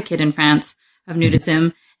primary advocate in France of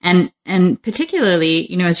nudism. And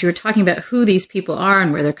particularly, as you were talking about who these people are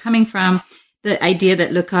and where they're coming from, the idea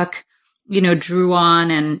that Lecoq, drew on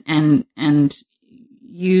and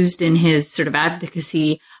used in his sort of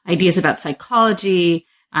advocacy ideas about psychology,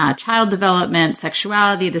 child development,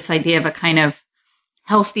 sexuality, this idea of a kind of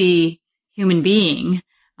healthy human being.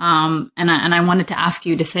 And I wanted to ask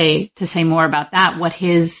you to say more about that, what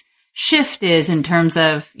his shift is in terms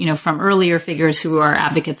of, from earlier figures who are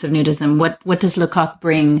advocates of nudism. What does Lecoq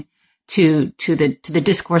bring to the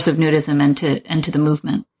discourse of nudism and to the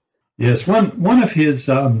movement? Yes, one of his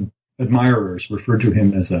admirers referred to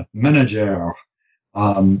him as a manager,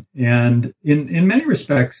 and in many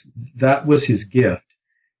respects that was his gift.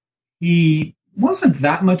 He wasn't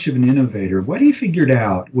that much of an innovator. What he figured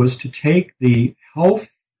out was to take the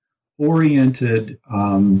health-oriented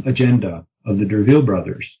agenda of the Derville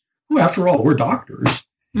brothers, who, after all, were doctors,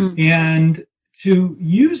 and to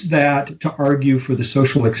use that to argue for the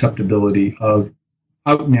social acceptability of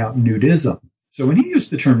out-and-out nudism. So when he used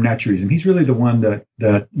the term naturism, he's really the one that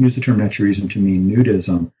used the term naturism to mean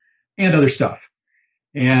nudism and other stuff.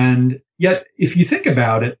 And yet, if you think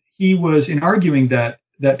about it, he was, in arguing that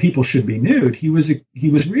people should be nude, he was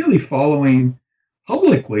really following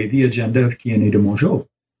publicly the agenda of Quiéné de Mongeau.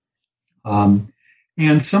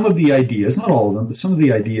 And some of the ideas, not all of them, but some of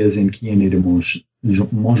the ideas in Quiéné de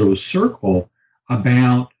Mongeau's circle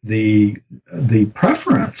about the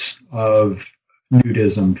preference of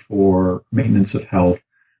nudism for maintenance of health,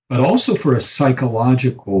 but also for a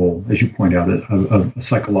psychological, as you point out, a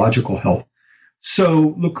psychological health.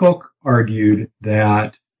 So Lecoq argued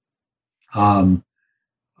that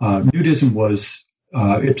nudism was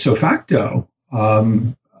ipso facto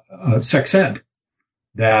sex ed,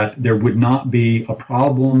 that there would not be a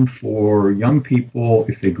problem for young people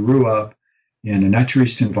if they grew up in a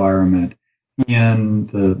naturist environment in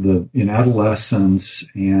adolescence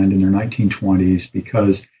and in their 1920s,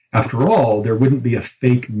 because after all, there wouldn't be a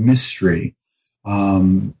fake mystery.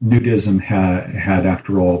 Nudism had,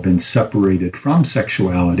 after all, been separated from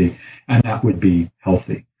sexuality, and that would be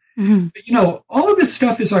healthy. Mm-hmm. But, all of this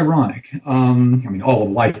stuff is ironic. All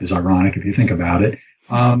of life is ironic if you think about it.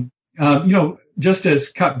 Just as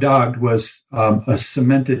Cap d'Agde was a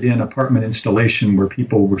cemented-in apartment installation where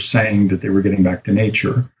people were saying that they were getting back to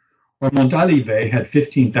nature, or Montalivet had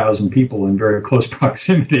 15,000 people in very close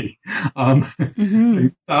proximity,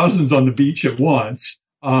 thousands on the beach at once,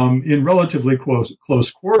 in relatively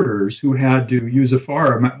close quarters, who had to use a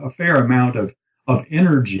fair amount of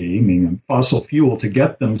energy, meaning fossil fuel, to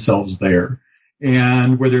get themselves there.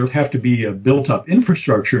 and where there would have to be a built-up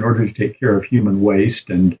infrastructure in order to take care of human waste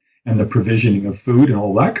and the provisioning of food and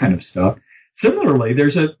all that kind of stuff. Similarly,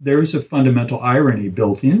 there's a fundamental irony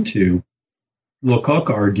built into Lecoq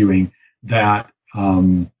arguing that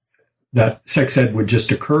that sex ed would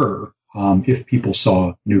just occur if people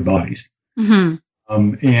saw nude bodies, and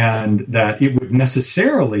that it would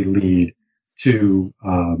necessarily lead to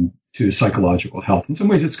psychological health. In some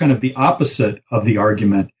ways, it's kind of the opposite of the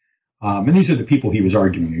argument. And these are the people he was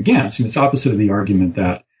arguing against. And it's opposite of the argument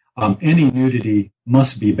that any nudity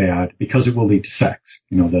must be bad because it will lead to sex.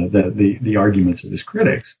 You know, the arguments of his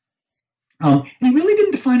critics. And he really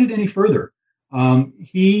didn't define it any further.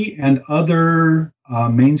 He and other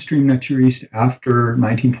mainstream naturalistes after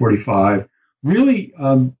 1945 really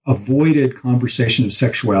avoided conversation of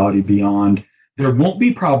sexuality beyond there won't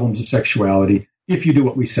be problems of sexuality if you do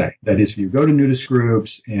what we say. That is, if you go to nudist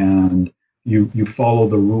groups and you follow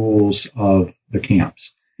the rules of the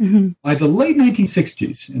camps. By the late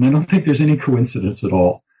 1960s, and I don't think there's any coincidence at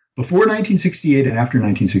all, before 1968 and after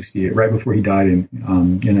 1968, right before he died in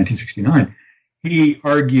 1969, he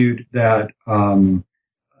argued that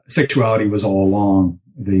sexuality was all along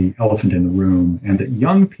the elephant in the room, and that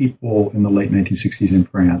young people in the late 1960s in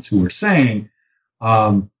France who were saying,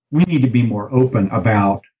 we need to be more open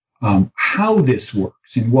about how this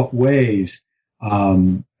works, in what ways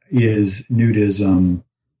is nudism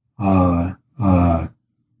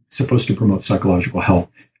supposed to promote psychological health.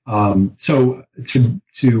 So to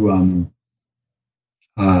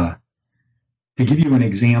give you an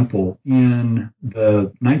example, in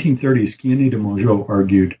the 1930s, Kiani de Mongeau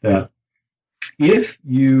argued that if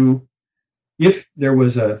there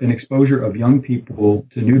was an exposure of young people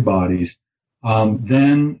to nude bodies,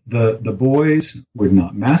 then the boys would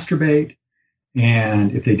not masturbate.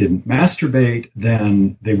 And if they didn't masturbate,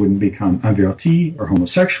 then they wouldn't become invertis or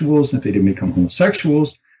homosexuals. And if they didn't become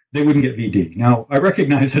homosexuals, they wouldn't get VD. Now, I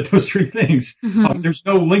recognize that those three things, there's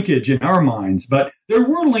no linkage in our minds, but there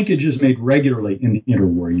were linkages made regularly in the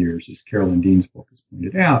interwar years, as Carolyn Dean's book has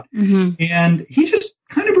pointed out. And he just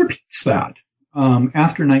kind of repeats that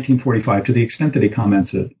after 1945 to the extent that he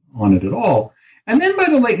comments on it at all. And then by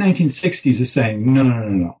the late 1960s is saying,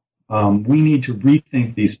 no. We need to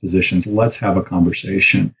rethink these positions. Let's have a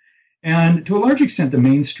conversation. And to a large extent, the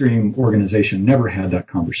mainstream organization never had that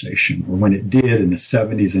conversation, or when it did in the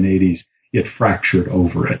 70s and 80s, it fractured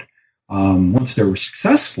over it. Once they were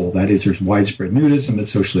successful, that is, there's widespread nudism,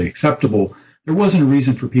 it's socially acceptable, there wasn't a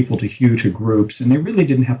reason for people to hew to groups, and they really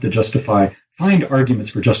didn't have to find arguments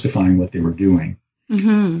for justifying what they were doing.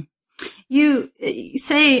 You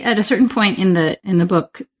say at a certain point in the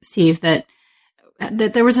book, Steve, that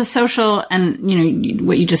there was a social, and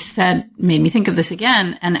what you just said made me think of this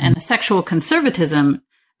again, and a sexual conservatism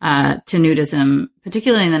to nudism,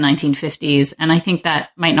 particularly in the 1950s. And I think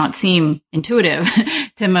that might not seem intuitive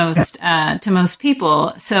to most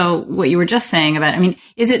people. So what you were just saying about,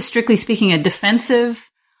 is it strictly speaking a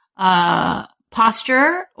defensive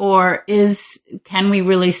posture, or can we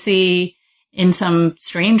really see in some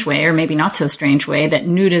strange way, or maybe not so strange way, that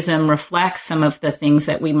nudism reflects some of the things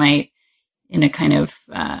that we might, in a kind of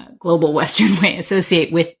global Western way,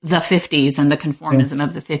 associate with the 50s and the conformism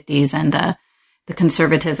of the 50s and the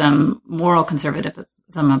moral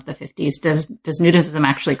conservatism of the 50s. Does nudism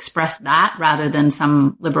actually express that rather than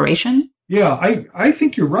some liberation? Yeah, I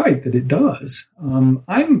think you're right that it does.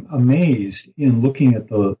 I'm amazed in looking at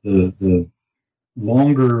the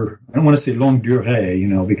longer, I don't want to say longue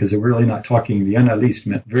durée, because we're really not talking, the analyste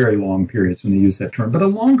meant very long periods when they use that term, but a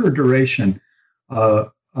longer duration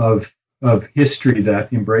of history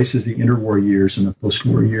that embraces the interwar years and the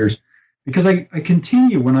post-war years. Because I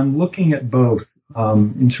continue, when I'm looking at both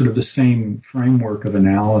in sort of the same framework of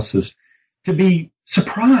analysis, to be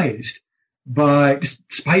surprised by,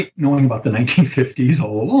 despite knowing about the 1950s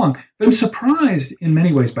all along, but I'm surprised in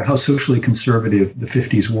many ways by how socially conservative the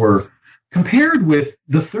 50s were compared with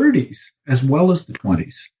the 30s as well as the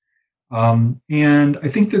 20s. And I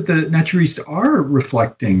think that the naturalists are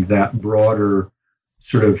reflecting that broader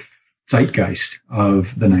sort of zeitgeist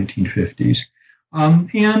of the 1950s. And,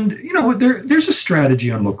 there's a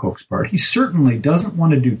strategy on Lecoq's part. He certainly doesn't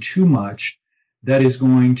want to do too much that is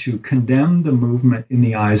going to condemn the movement in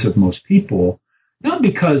the eyes of most people, not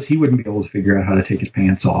because he wouldn't be able to figure out how to take his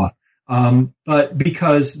pants off, but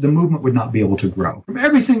because the movement would not be able to grow. From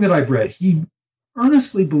everything that I've read, he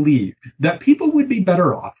earnestly believed that people would be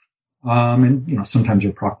better off. And, sometimes there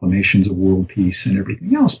are proclamations of world peace and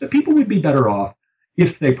everything else, but people would be better off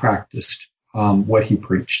if they practiced what he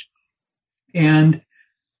preached. And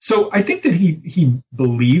So I think that he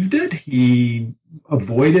believed it. He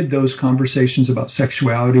avoided those conversations about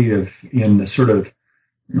sexuality in the sort of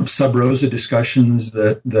sub rosa discussions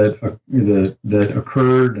that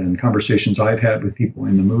occurred and conversations I've had with people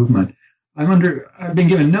in the movement. I've been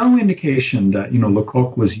given no indication that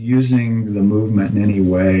Lecoq was using the movement in any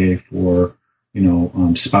way for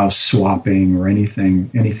spouse swapping or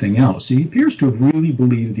anything else. He appears to have really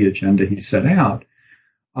believed the agenda he set out.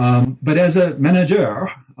 But as a manager,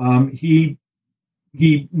 he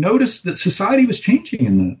noticed that society was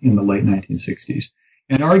changing in the late 1960s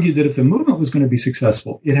and argued that if the movement was going to be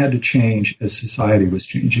successful, it had to change as society was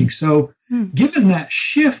changing. So given that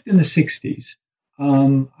shift in the 60s,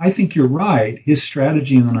 I think you're right. His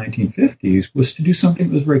strategy in the 1950s was to do something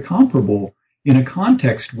that was very comparable in a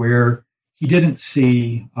context where he didn't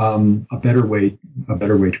see a better way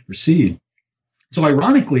to proceed. So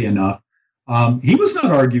ironically enough, he was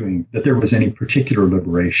not arguing that there was any particular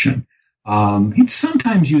liberation. He'd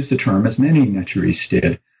sometimes use the term, as many naturistes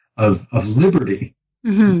did, of liberty,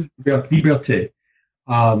 liberté.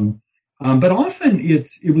 But often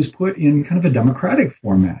it was put in kind of a democratic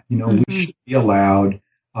format. We should be allowed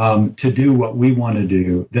to do what we want to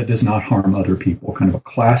do that does not harm other people, kind of a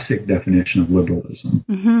classic definition of liberalism.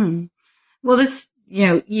 Mm-hmm. Well, this,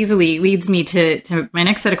 easily leads me to my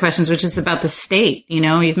next set of questions, which is about the state.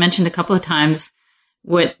 You've mentioned a couple of times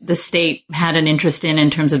what the state had an interest in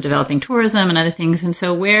terms of developing tourism and other things. And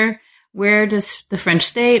so where does the French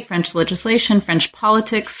state, French legislation, French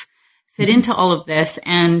politics fit into all of this?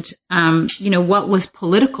 And, what was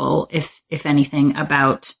political, if anything,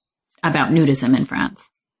 about nudism in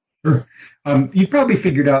France? Sure. You've probably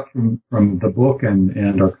figured out from the book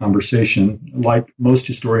and our conversation, like most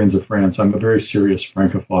historians of France, I'm a very serious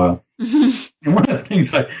Francophile. And one of the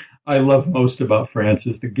things I love most about France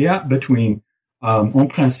is the gap between en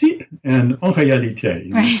principe and en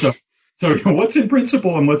réalité. Right. So what's in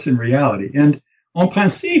principle and what's in reality. And en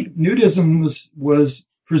principe, nudism was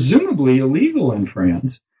presumably illegal in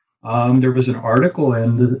France. There was an article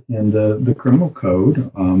in the Criminal Code,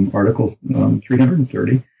 Article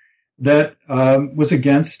 330, that was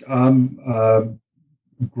against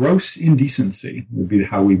gross indecency, would be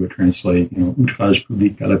how we would translate, outrage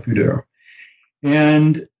public à la pudeur.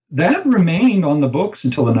 And that remained on the books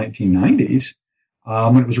until the 1990s,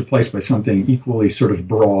 when it was replaced by something equally sort of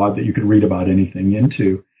broad that you could read about anything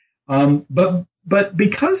into. But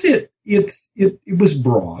because it was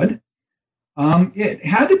broad, it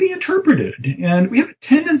had to be interpreted. And we have a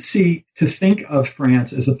tendency to think of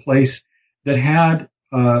France as a place that had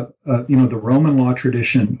the Roman law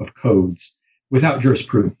tradition of codes without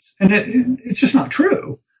jurisprudence. And it's just not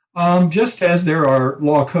true. Just as there are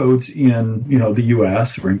law codes in, the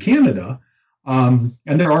U.S. or in Canada, and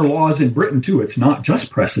there are laws in Britain too. It's not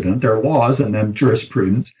just precedent. There are laws and then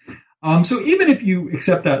jurisprudence. So even if you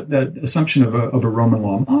accept that assumption of a Roman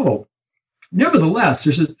law model, nevertheless,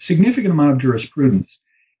 there's a significant amount of jurisprudence.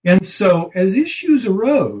 And so as issues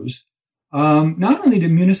arose, not only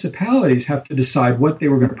did municipalities have to decide what they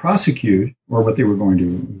were going to prosecute or who they were going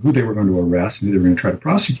to arrest and who they were going to try to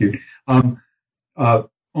prosecute, en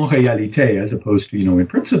réalité, as opposed to, in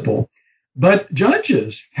principle, but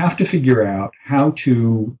judges have to figure out how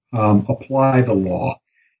to apply the law.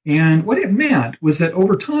 And what it meant was that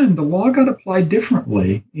over time, the law got applied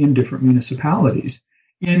differently in different municipalities.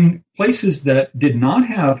 In places that did not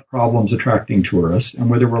have problems attracting tourists and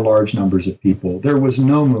where there were large numbers of people, there was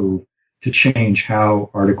no move to change how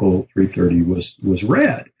Article 330 was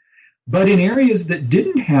read. But in areas that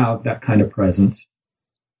didn't have that kind of presence,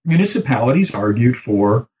 municipalities argued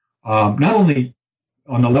for not only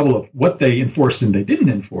on the level of what they enforced and they didn't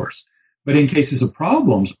enforce, but in cases of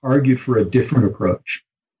problems, argued for a different approach.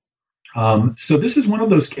 So this is one of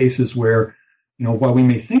those cases where, while we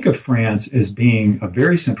may think of France as being a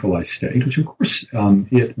very centralized state, which of course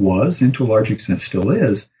it was and to a large extent still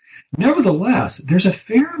is, nevertheless, there's a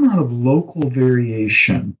fair amount of local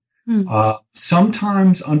variation,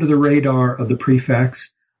 sometimes under the radar of the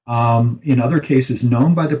prefects, in other cases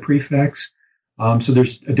known by the prefects. So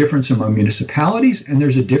there's a difference among municipalities, and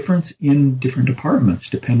there's a difference in different departments,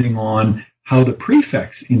 depending on how the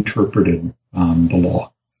prefects interpreted the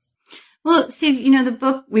law. Well, Steve, the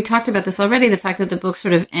book, we talked about this already, the fact that the book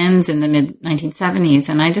sort of ends in the mid-1970s.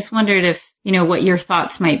 And I just wondered if, what your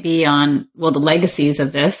thoughts might be on, the legacies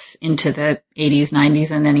of this into the 80s,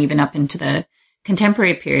 90s, and then even up into the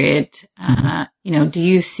contemporary period. Do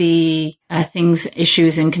you see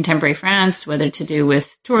issues in contemporary France, whether to do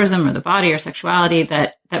with tourism or the body or sexuality,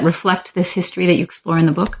 that reflect this history that you explore in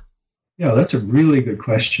the book? Yeah, that's a really good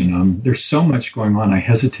question. There's so much going on. I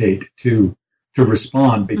hesitate to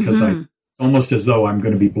respond because I almost as though I'm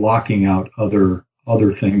going to be blocking out other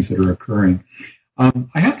things that are occurring.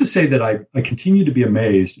 I have to say that I continue to be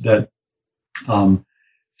amazed that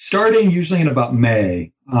starting usually in about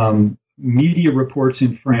May, media reports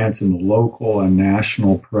in France in the local and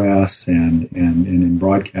national press and in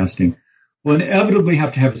broadcasting will inevitably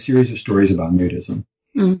have to have a series of stories about nudism.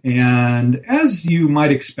 And as you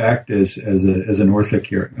might expect as a North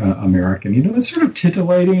American, it's sort of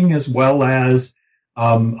titillating as well as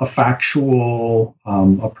a factual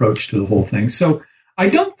approach to the whole thing. So I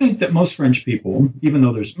don't think that most French people, even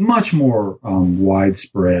though there's much more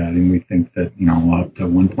widespread, and we think that up to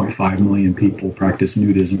 1.5 million people practice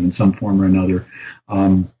nudism in some form or another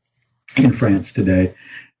in France today,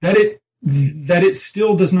 that it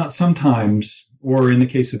still does not sometimes, or in the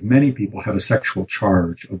case of many people, have a sexual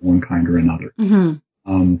charge of one kind or another.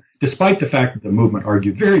 Despite the fact that the movement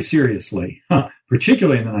argued very seriously,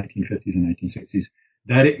 particularly in the 1950s and 1960s,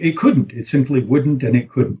 that it couldn't. It simply wouldn't, and it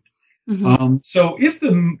couldn't. So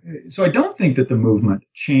I don't think that the movement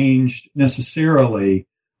changed necessarily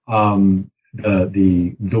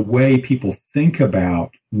the way people think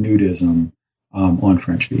about nudism on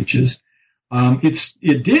French beaches.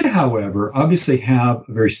 It did, however, obviously have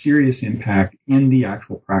a very serious impact in the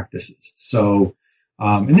actual practices. So,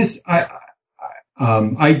 and this, I'm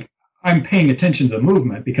paying attention to the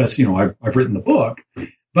movement because, I've written the book,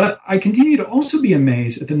 but I continue to also be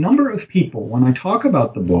amazed at the number of people when I talk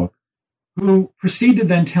about the book who proceed to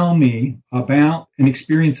then tell me about an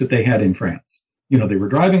experience that they had in France. They were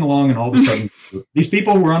driving along and all of a sudden these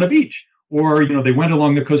people were on a beach. Or, they went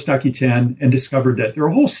along the Côte d'Aquitaine and discovered that there are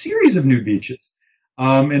a whole series of nude beaches.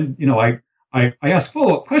 I ask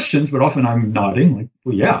follow-up questions, but often I'm nodding like,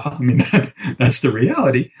 well, yeah, that's the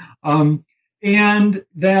reality. And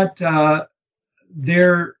that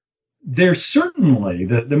there certainly,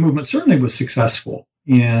 the movement certainly was successful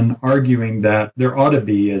in arguing that there ought to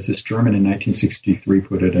be, as this German in 1963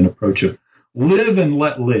 put it, an approach of live and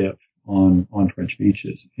let live on French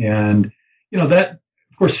beaches. And, that,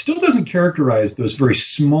 of course, still doesn't characterize those very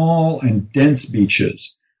small and dense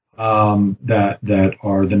beaches that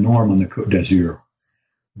are the norm on the Côte d'Azur.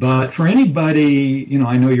 But for anybody,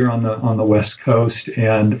 I know you're on the West Coast,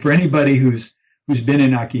 and for anybody who's been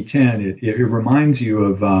in Aquitaine, it reminds you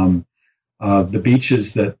of the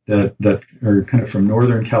beaches that are kind of from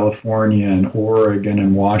Northern California and Oregon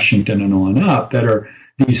and Washington and on up, that are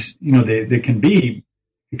these, they can be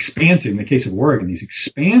expansive. In the case of Oregon, these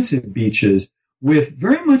expansive beaches with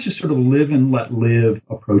very much a sort of live and let live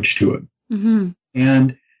approach to it.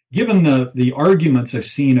 And given the arguments I've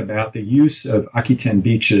seen about the use of Aquitaine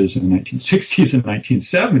beaches in the 1960s and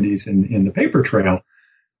 1970s in the paper trail,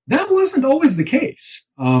 that wasn't always the case.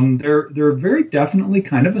 There very definitely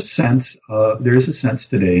kind of a sense, there is a sense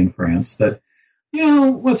today in France that,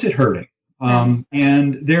 what's it hurting?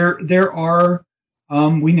 And there are,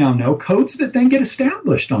 we now know, codes that then get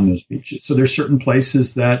established on those beaches. So there's certain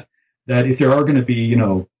places that if there are going to be,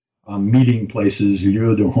 meeting places,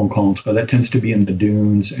 lieu de rencontre, that tends to be in the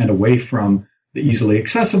dunes and away from the easily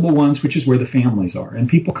accessible ones, which is where the families are. And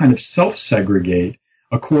people kind of self-segregate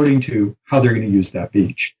according to how they're going to use that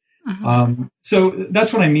beach. So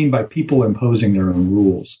that's what I mean by people imposing their own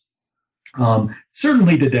rules.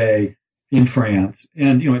 Certainly today in France,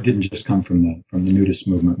 and it didn't just come from the nudist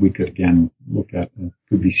movement. We could again look at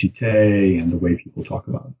publicité and the way people talk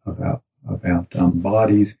about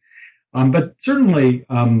bodies. But certainly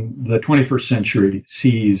the 21st century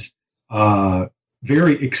sees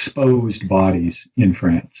very exposed bodies in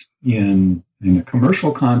France in a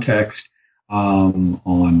commercial context, and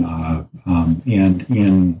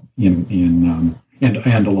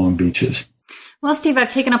along beaches. Well, Steve,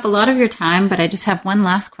 I've taken up a lot of your time, but I just have one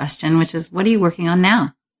last question, which is, what are you working on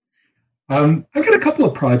now? I've got a couple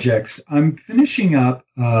of projects. I'm finishing up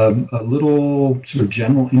a little sort of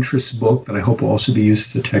general interest book that I hope will also be used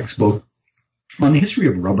as a textbook on the history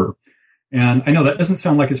of rubber. And I know that doesn't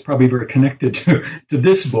sound like it's probably very connected to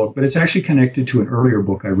this book, but it's actually connected to an earlier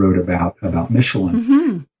book I wrote about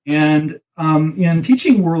Michelin. And in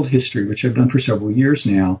teaching world history, which I've done for several years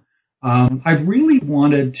now, I've really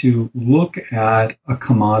wanted to look at a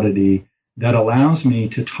commodity that allows me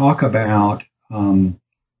to talk about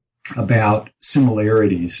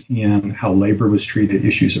similarities in how labor was treated,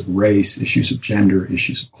 issues of race, issues of gender,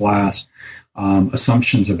 issues of class,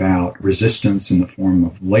 assumptions about resistance in the form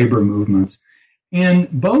of labor movements in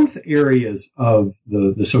both areas of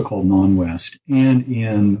the so-called non-West and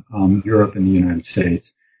in Europe and the United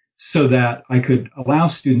States, so that I could allow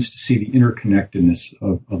students to see the interconnectedness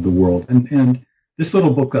of the world. And this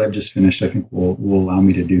little book that I've just finished, I think will allow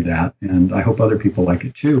me to do that. And I hope other people like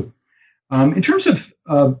it too. In terms of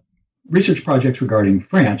research projects regarding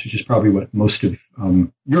France, which is probably what most of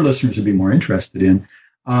your listeners would be more interested in.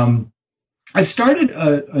 I've started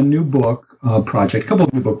a new book project, a couple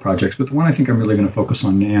of new book projects, but the one I think I'm really going to focus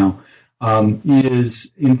on now involves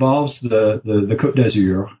the Côte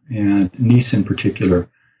d'Azur and Nice in particular,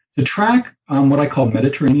 to track what I call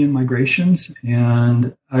Mediterranean migrations.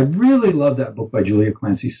 And I really love that book by Julia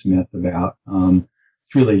Clancy Smith about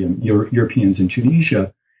it's really Europeans in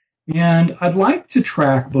Tunisia. And I'd like to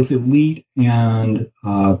track both elite and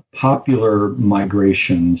popular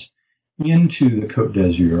migrations into the Côte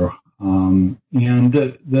d'Azur, and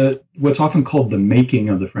the what's often called the making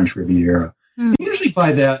of the French Riviera. Usually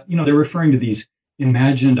by that, they're referring to these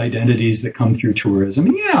imagined identities that come through tourism.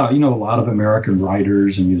 And a lot of American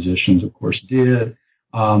writers and musicians, of course, did.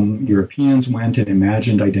 Europeans went and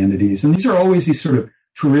imagined identities. And these are always these sort of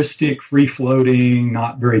touristic, free-floating,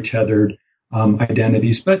 not very tethered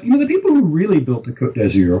identities. But, the people who really built the Côte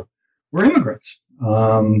d'Azur were immigrants.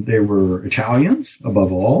 They were Italians,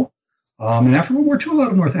 above all. And after World War II, a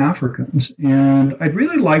lot of North Africans. And I'd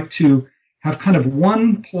really like to have kind of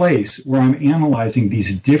one place where I'm analyzing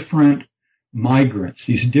these different migrants,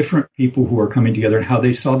 these different people who are coming together, and how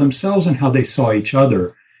they saw themselves and how they saw each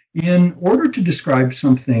other, in order to describe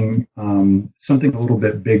something a little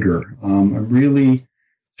bit bigger. I'm really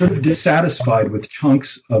sort of dissatisfied with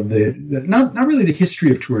chunks of not really the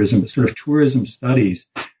history of tourism, but sort of tourism studies,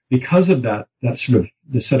 because of that sort of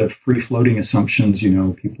the set of free floating assumptions.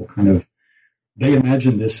 People kind of, they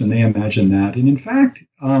imagine this and they imagine that. And in fact,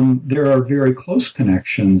 there are very close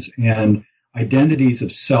connections and identities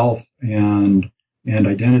of self and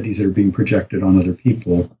identities that are being projected on other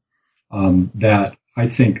people that I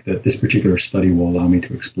think that this particular study will allow me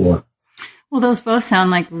to explore. Well, those both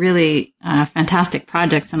sound like really fantastic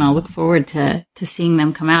projects, and I'll look forward to seeing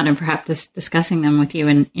them come out and perhaps discussing them with you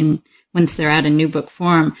in once they're out in new book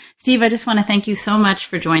form. Steve, I just want to thank you so much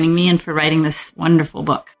for joining me and for writing this wonderful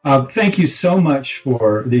book. Thank you so much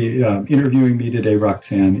for the interviewing me today,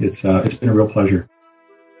 Roxanne. It's been a real pleasure.